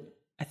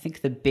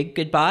think the Big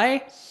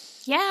Goodbye.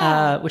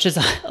 Yeah. Which is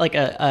like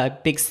a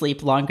Big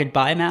Sleep, Long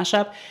Goodbye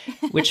mashup,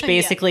 which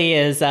basically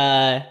is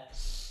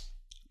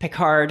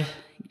Picard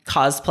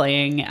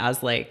cosplaying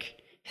as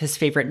like his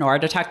favorite noir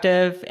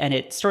detective. And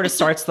it sort of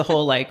starts the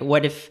whole like,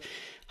 what if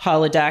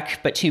holodeck,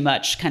 but too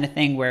much kind of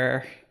thing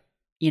where,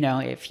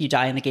 if you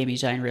die in the game, you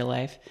die in real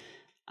life.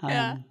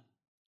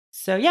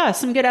 So yeah,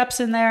 some good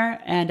eps in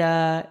there.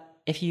 And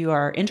if you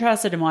are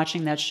interested in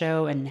watching that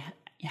show and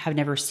have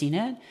never seen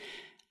it,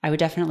 I would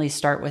definitely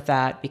start with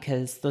that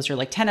because those are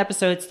like 10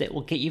 episodes that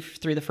will get you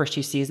through the first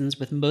 2 seasons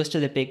with most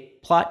of the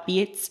big plot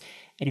beats.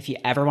 And if you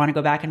ever want to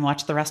go back and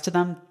watch the rest of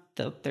them,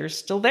 they're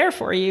still there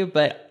for you.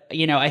 But,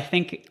 I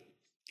think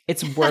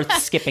it's worth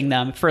skipping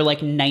them for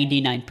like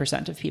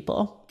 99% of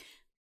people.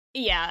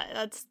 Yeah,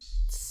 that's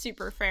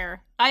super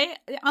fair.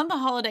 On the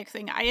holodeck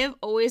thing, I have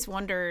always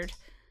wondered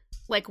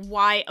like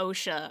why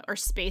OSHA or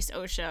Space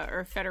OSHA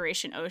or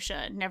Federation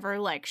OSHA never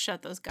like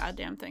shut those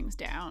goddamn things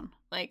down.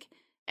 Like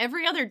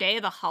every other day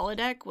the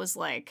holodeck was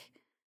like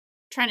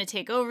trying to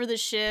take over the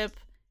ship,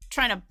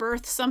 trying to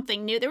birth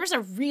something new. There was a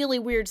really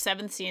weird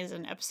 7th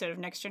season episode of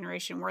Next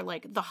Generation where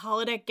like the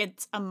holodeck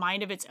gets a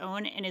mind of its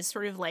own and is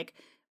sort of like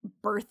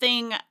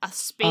birthing a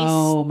space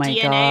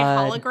DNA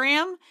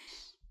hologram.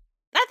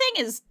 That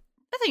thing is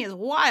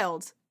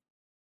wild.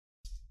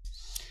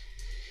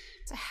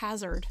 It's a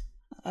hazard.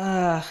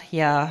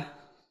 Yeah.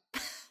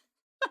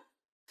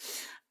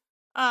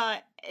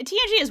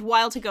 TNG is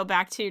wild to go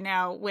back to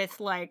now with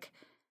like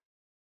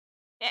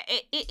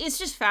it's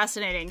just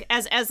fascinating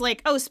as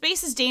like, oh,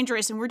 space is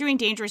dangerous and we're doing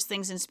dangerous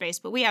things in space,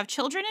 but we have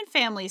children and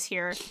families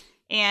here,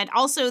 and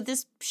also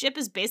this ship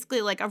is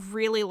basically like a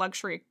really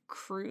luxury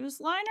cruise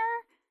liner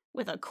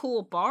with a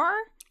cool bar.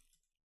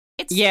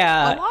 It's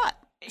a lot.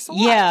 It's a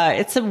lot.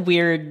 It's a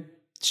weird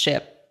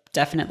ship,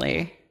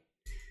 definitely.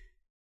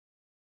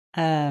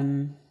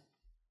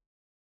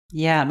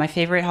 Yeah, my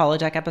favorite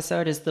holodeck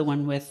episode is the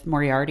one with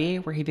Moriarty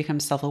where he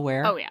becomes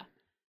self-aware. Oh, yeah.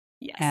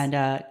 Yes. And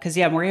because,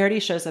 Moriarty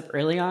shows up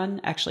early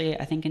on, actually,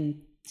 I think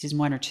in season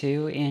 1 or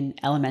 2 in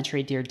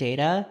Elementary Dear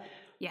Data.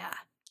 Yeah.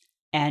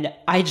 And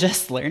I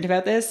just learned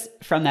about this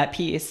from that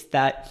piece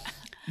that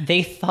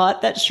they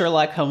thought that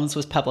Sherlock Holmes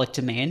was public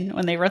domain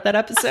when they wrote that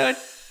episode.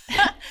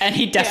 and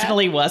he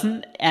definitely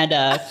wasn't.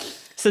 And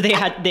so they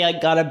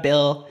got a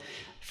bill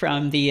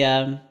from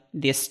the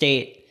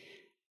estate,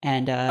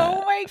 and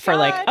Oh my for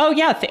like, God. oh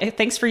yeah,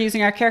 thanks for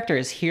using our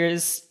characters.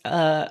 Here's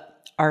our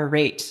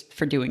rate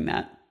for doing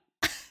that.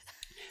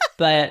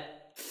 But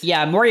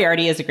yeah,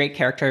 Moriarty is a great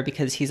character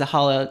because he's a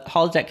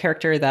holodeck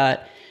character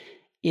that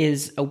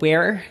is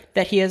aware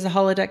that he is a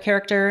holodeck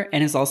character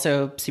and is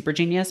also super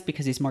genius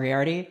because he's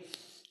Moriarty.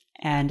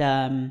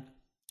 And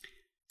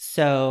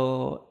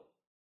so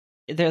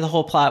there's the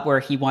whole plot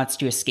where he wants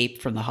to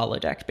escape from the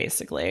holodeck,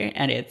 basically.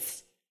 And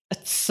it's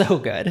so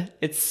good.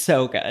 It's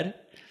so good.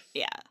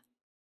 Yeah.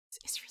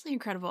 It's really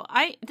incredible.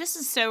 This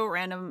is so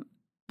random,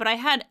 but I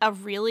had a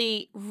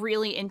really,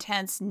 really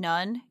intense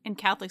nun in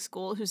Catholic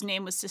school whose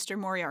name was Sister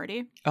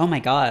Moriarty. Oh my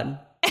God.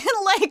 And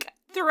like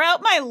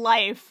throughout my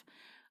life,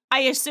 I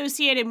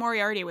associated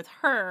Moriarty with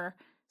her.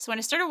 So when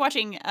I started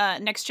watching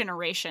Next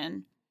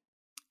Generation,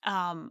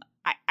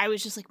 I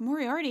was just like,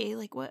 Moriarty,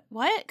 like what?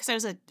 Because I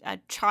was a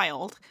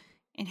child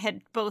and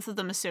had both of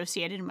them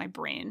associated in my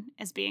brain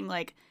as being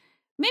like,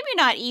 maybe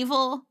not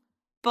evil,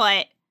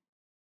 but,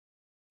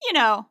 you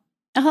know,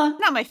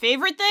 not my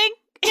favorite thing.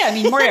 Yeah, I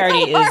mean,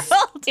 Moriarty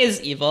is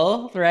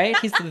evil, right?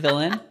 He's the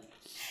villain.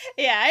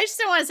 Yeah, I just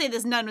don't want to say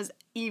this nun was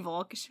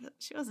evil because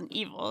she wasn't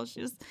evil.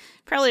 She was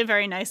probably a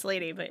very nice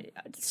lady, but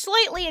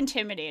slightly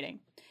intimidating.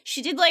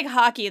 She did like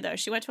hockey, though.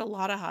 She went to a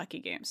lot of hockey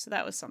games, so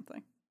that was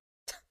something.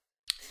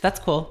 That's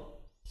cool.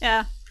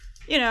 Yeah.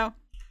 You know,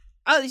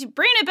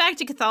 bringing it back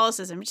to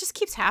Catholicism, it just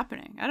keeps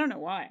happening. I don't know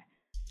why.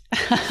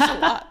 It's a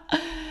lot.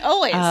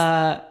 Always.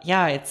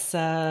 Yeah,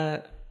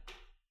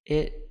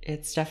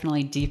 it's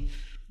definitely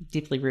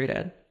deeply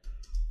rooted.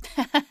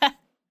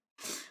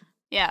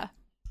 Yeah.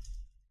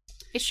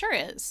 It sure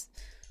is.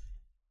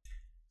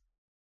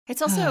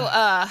 It's also,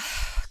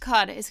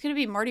 God, it's going to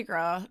be Mardi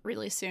Gras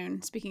really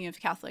soon, speaking of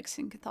Catholics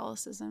and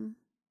Catholicism.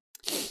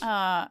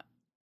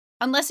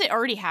 Unless it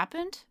already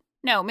happened.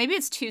 No, maybe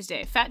it's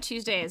Tuesday. Fat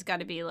Tuesday has got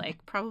to be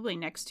like probably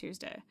next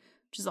Tuesday,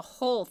 which is a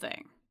whole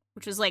thing,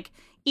 which is like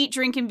eat,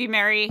 drink, and be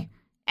merry.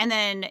 And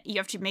then you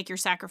have to make your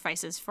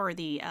sacrifices for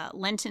the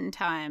Lenten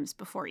times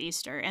before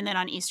Easter. And then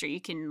on Easter, you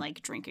can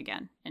like drink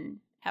again and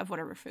have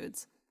whatever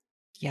foods.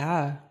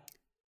 Yeah.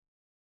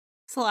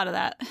 It's a lot of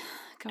that.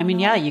 I mean,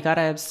 yeah, you got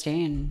to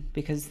abstain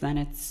because then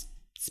it's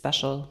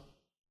special.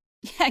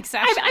 Yeah,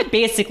 exactly. I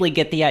basically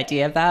get the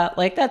idea of that.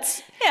 Like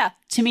that's, yeah,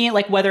 to me,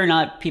 like whether or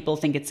not people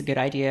think it's a good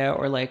idea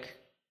or like,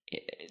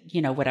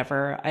 you know,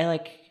 whatever.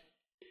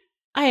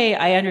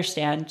 I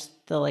understand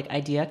the like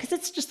idea because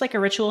it's just like a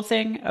ritual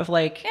thing of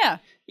like,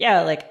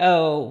 yeah, like,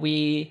 oh,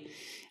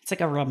 it's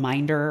like a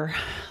reminder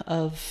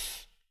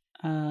of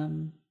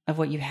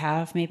what you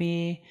have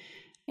maybe.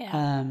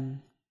 Yeah.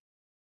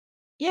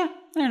 Yeah,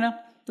 I don't know.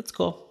 That's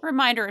cool.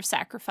 Reminder of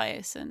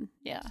sacrifice and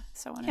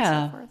so on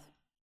and so forth.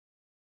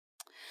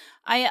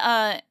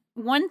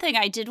 One thing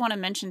I did want to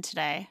mention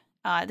today,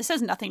 this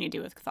has nothing to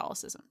do with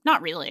Catholicism.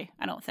 Not really,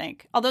 I don't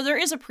think. Although there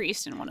is a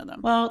priest in one of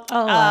them. Well,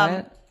 I'll allow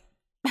it.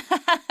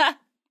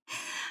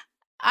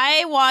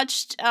 I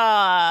watched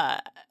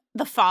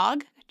The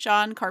Fog,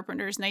 John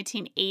Carpenter's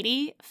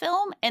 1980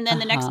 film, and then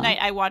the next night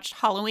I watched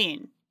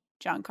Halloween,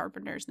 John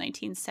Carpenter's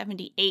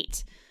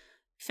 1978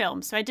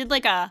 film. So I did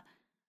like a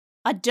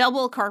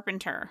double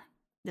Carpenter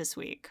this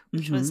week,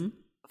 which was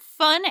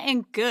fun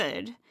and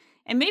good.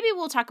 And maybe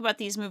we'll talk about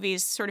these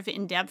movies sort of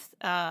in depth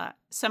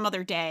some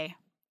other day,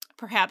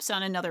 perhaps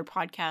on another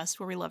podcast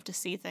where we love to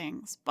see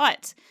things.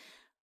 But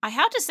I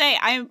have to say,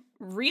 I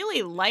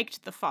really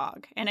liked The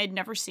Fog, and I'd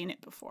never seen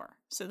it before.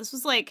 So this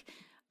was like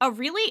a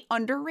really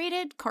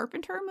underrated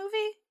Carpenter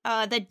movie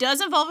that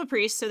does involve a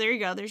priest. So there you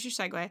go. There's your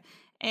segue.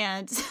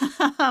 And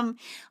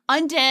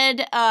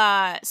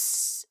undead,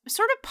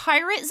 sort of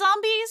pirate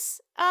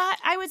zombies,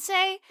 I would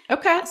say.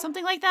 Okay.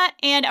 Something like that.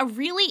 And a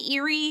really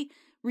eerie,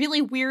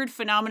 really weird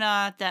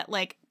phenomena that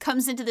like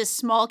comes into this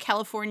small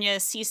California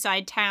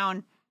seaside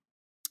town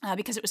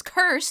because it was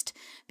cursed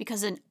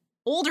because an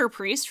older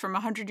priest from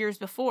 100 years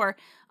before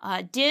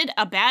did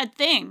a bad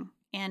thing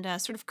and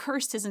sort of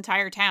cursed his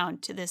entire town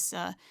to this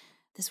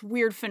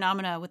weird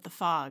phenomena with the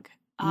fog.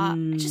 I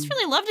just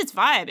really loved its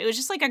vibe. It was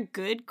just like a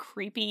good,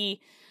 creepy,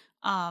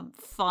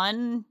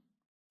 fun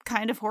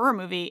kind of horror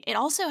movie. It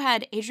also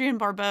had Adrienne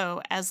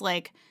Barbeau as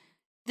like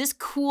this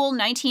cool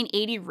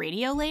 1980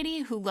 radio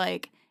lady who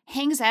like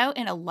hangs out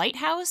in a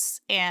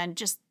lighthouse and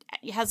just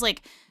has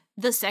like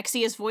the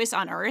sexiest voice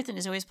on earth and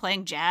is always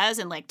playing jazz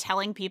and like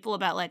telling people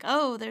about like,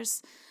 oh,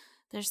 there's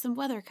some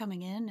weather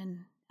coming in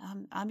and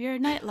I'm your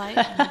nightlight.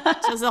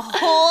 So it was a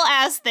whole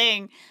ass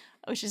thing,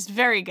 which is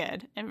very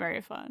good and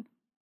very fun.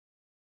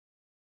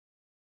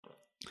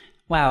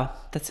 Wow,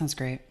 that sounds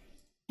great.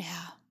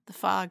 Yeah, The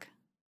Fog.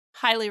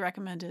 Highly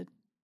recommended.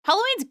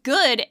 Halloween's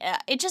good. I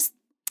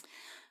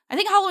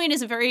think Halloween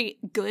is a very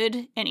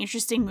good and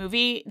interesting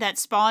movie that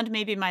spawned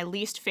maybe my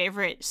least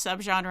favorite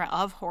subgenre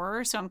of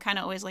horror. So I'm kind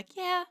of always like,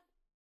 yeah,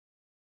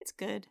 it's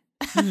good.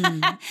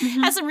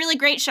 Has some really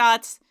great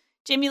shots.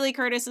 Jamie Lee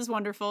Curtis is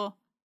wonderful.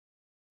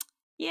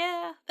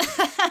 Yeah.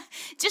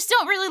 just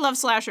don't really love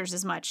slashers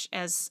as much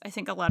as I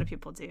think a lot of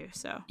people do.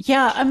 So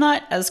Yeah, I'm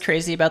not as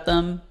crazy about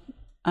them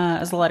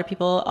as a lot of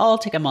people. I'll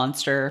take a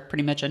monster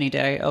pretty much any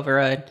day over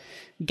a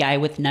guy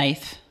with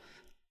knife.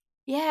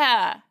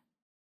 yeah,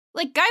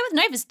 like Guy with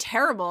Knife is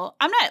terrible.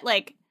 I'm not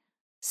like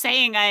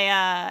saying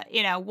I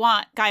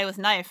want Guy with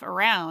Knife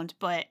around,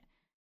 but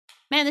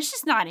man, it's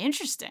just not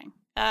interesting.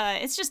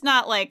 It's just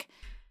not like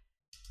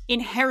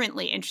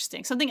inherently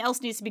interesting. Something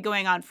else needs to be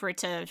going on for it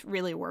to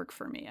really work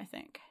for me, I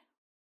think.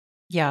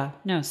 Yeah,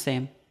 no,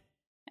 same.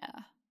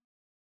 Yeah.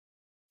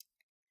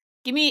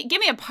 Give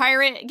me a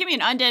pirate. Give me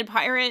an undead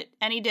pirate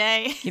any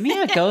day. Give me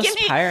a ghost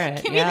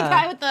pirate. Give me the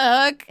guy with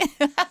the hook.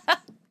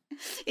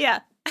 Yeah.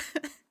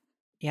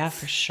 Yeah,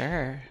 for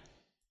sure.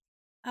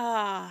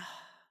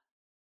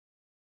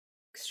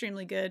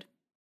 Extremely good.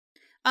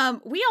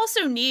 We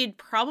also need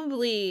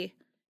probably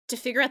to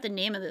figure out the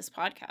name of this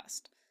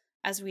podcast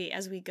as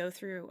we go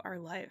through our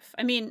life.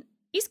 I mean,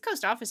 East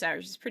Coast Office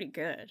Hours is pretty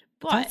good,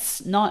 but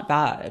That's not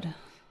bad.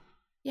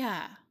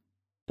 yeah.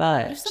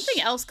 But If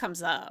something else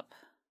comes up,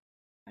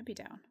 I'd be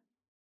down.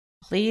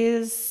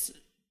 please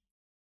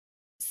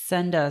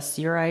send us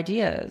your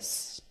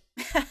ideas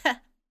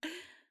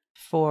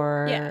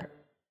for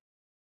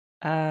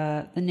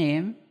the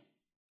name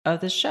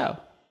of the show.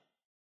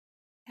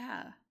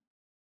 Yeah.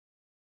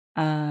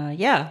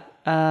 Yeah.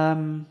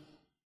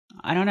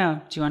 I don't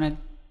know. Do you want to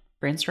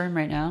brainstorm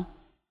right now?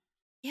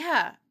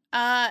 Yeah.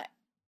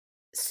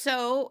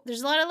 So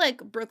there's a lot of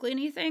like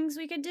Brooklyn-y things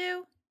we could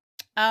do.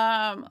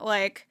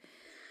 Like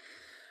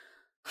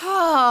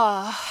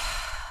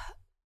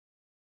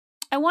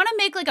I want to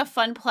make like a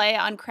fun play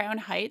on Crown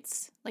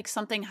Heights, like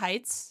something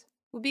Heights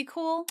would be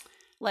cool.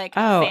 Like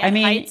Fan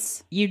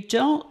Heights. You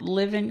don't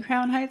live in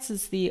Crown Heights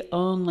is the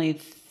only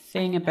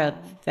thing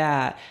about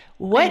that.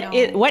 What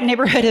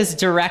neighborhood is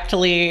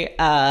directly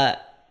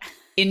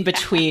in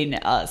between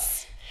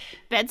us?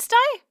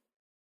 Bed-Stuy?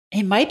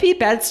 It might be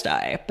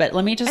Bed-Stuy, but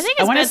let me just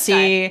I want to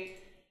see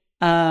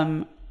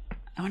I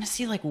want to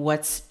see like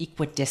what's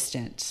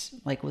equidistant,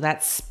 like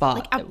that spot,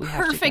 like a that we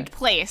have to perfect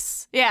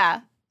place.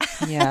 Yeah.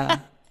 Yeah.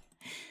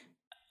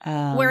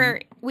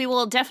 Where we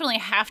will definitely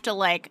have to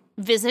like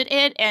visit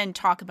it and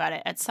talk about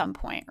it at some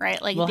point,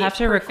 right? Like we'll have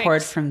to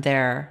record from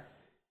there.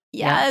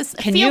 Yes,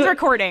 yeah. Field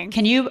recording.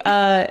 Can you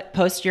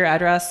post your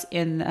address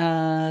in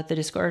the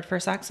Discord for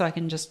a sec so I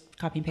can just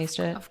copy and paste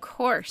it? Of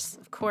course.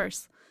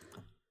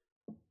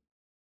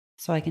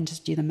 So I can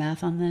just do the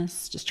math on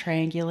this, just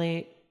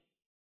triangulate.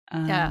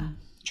 Yeah.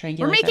 Triangulate.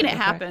 We're making it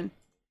happen.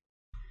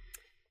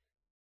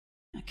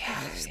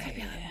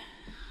 Okay.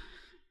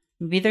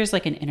 Maybe there's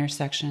like an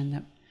intersection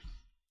that.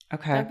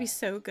 Okay. That'd be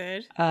so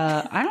good.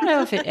 I don't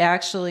know if it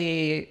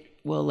actually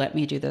will let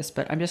me do this,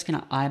 but I'm just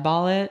gonna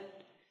eyeball it.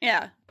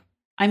 Yeah.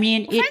 I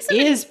mean, it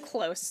is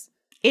close.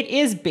 It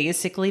is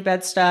basically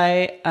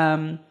Bed-Stuy.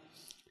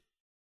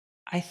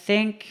 I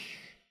think.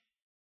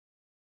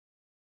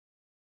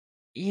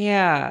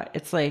 Yeah,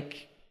 it's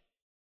like.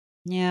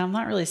 Yeah, I'm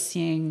not really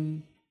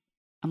seeing.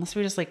 Unless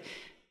we just like.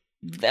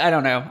 I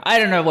don't know. I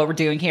don't know what we're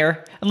doing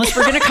here. Unless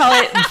we're gonna call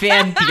it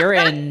Van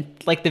Buren,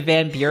 like the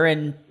Van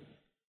Buren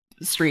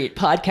Street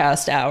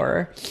podcast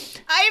hour.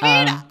 I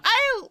mean,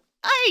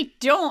 I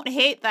don't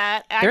hate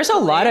that. Actually. There's a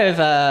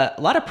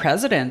lot of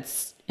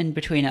presidents in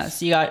between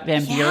us. You got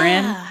Van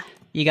Buren.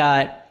 You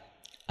got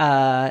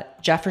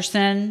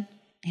Jefferson.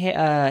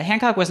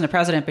 Hancock wasn't a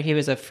president, but he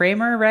was a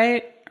framer,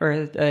 right?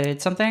 Or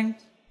something.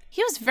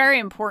 He was very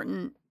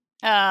important.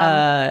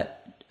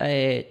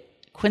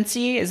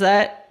 Quincy, is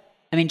that?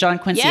 I mean, John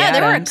Quincy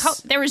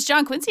Adams. There was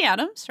John Quincy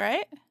Adams,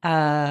 right?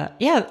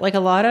 Yeah, like a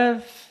lot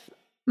of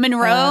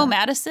Monroe,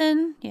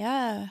 Madison,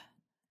 yeah.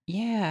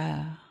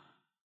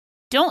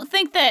 Don't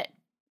think that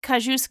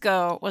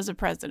Kosciuszko was a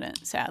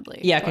president,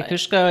 sadly. Yeah,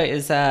 Kosciuszko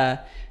is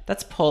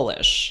that's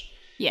Polish.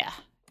 Yeah.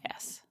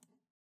 Yes.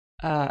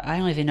 I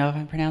don't even know if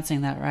I'm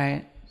pronouncing that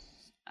right.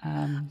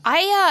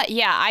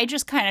 I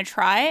just kind of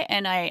try,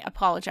 and I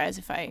apologize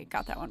if I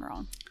got that one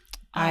wrong.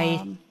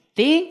 I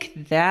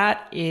think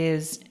that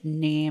is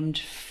named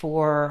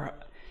for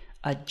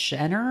a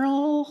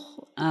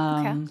general.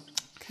 Okay.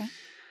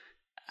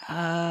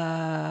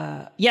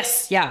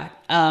 Yes, yeah.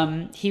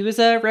 He was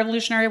a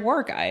Revolutionary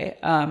War guy.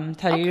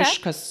 Tadeusz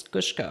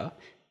Kościuszko.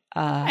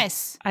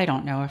 Nice. I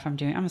don't know if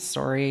I'm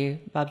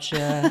sorry,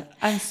 Babcia.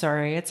 I'm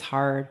sorry. It's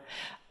hard.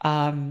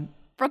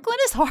 Brooklyn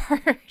is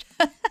hard.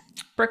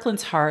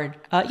 Brooklyn's hard.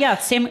 Yeah,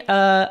 same.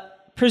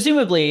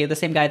 Presumably the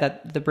same guy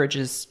that the bridge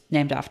is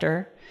named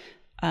after.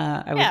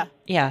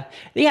 Yeah.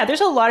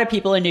 There's a lot of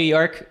people in New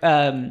York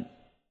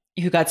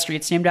who got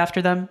streets named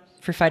after them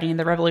for fighting in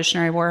the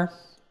Revolutionary War.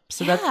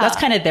 So that's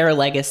kind of their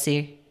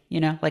legacy,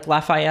 like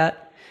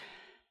Lafayette.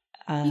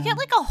 You get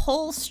like a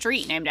whole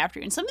street named after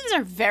you. And some of these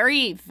are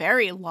very,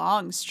 very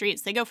long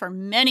streets. They go for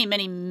many,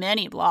 many,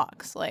 many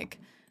blocks. Like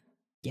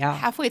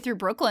halfway through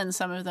Brooklyn,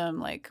 some of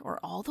them or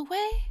all the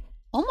way?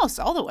 Almost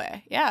all the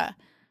way. Yeah.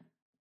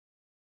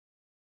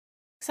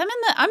 So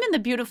I'm in the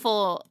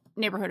beautiful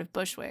neighborhood of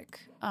Bushwick.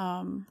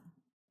 Although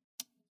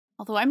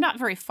I'm not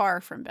very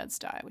far from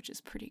Bed-Stuy, which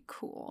is pretty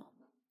cool.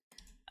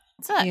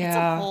 It's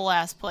a whole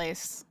ass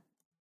place.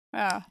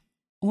 Yeah.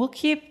 We'll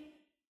keep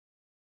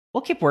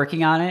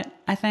working on it,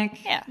 I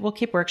think. Yeah. We'll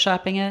keep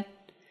workshopping it.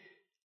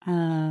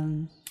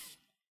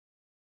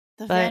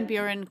 The Van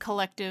Buren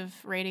Collective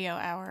Radio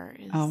Hour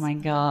is... Oh my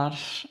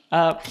gosh.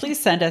 Please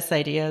send us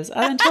ideas.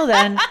 Until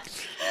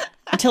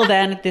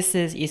then, this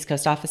is East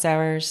Coast Office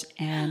Hours.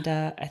 And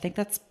I think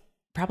that's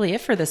probably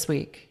it for this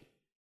week.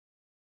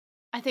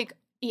 I think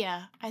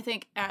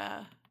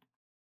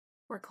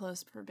we're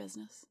closed for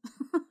business.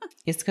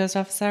 East Coast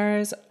Office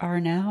Hours are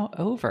now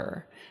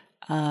over.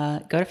 Go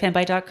to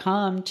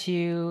fanbyte.com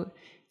to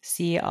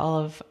see all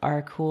of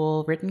our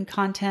cool written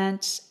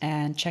content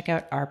and check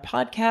out our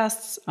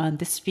podcasts on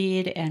this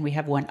feed. And we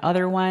have one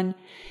other one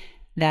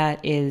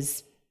that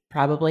is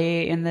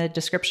probably in the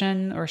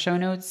description or show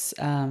notes.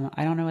 I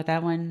don't know what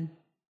that one,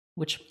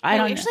 which I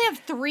don't know. We actually have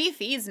 3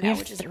 feeds now,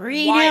 which is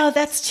 3 wild. now.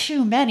 That's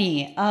too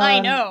many. I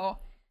know.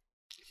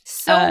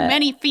 So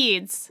many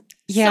feeds.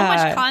 Yeah.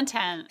 So much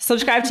content.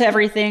 Subscribe to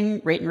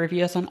everything. Rate and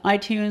review us on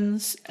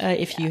iTunes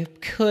if you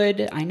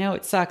could. I know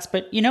it sucks,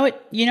 but you know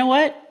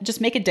what?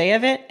 Just make a day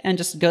of it and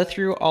just go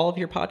through all of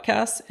your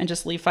podcasts and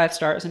just leave 5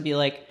 stars and be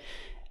like,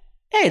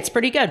 hey, it's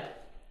pretty good.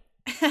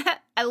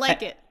 I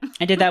like it.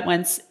 I did that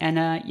once,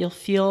 and you'll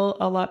feel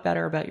a lot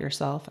better about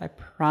yourself. I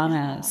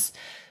promise.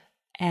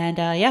 And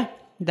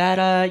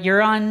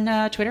you're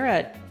on Twitter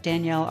at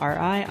Danielle RI.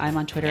 I'm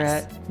on Twitter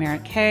at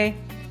Merritt K.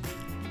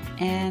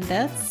 And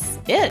that's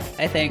it,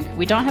 I think.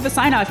 We don't have a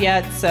sign off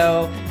yet,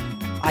 so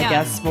I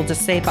guess we'll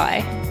just say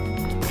bye.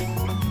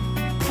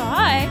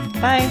 Bye.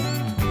 Bye.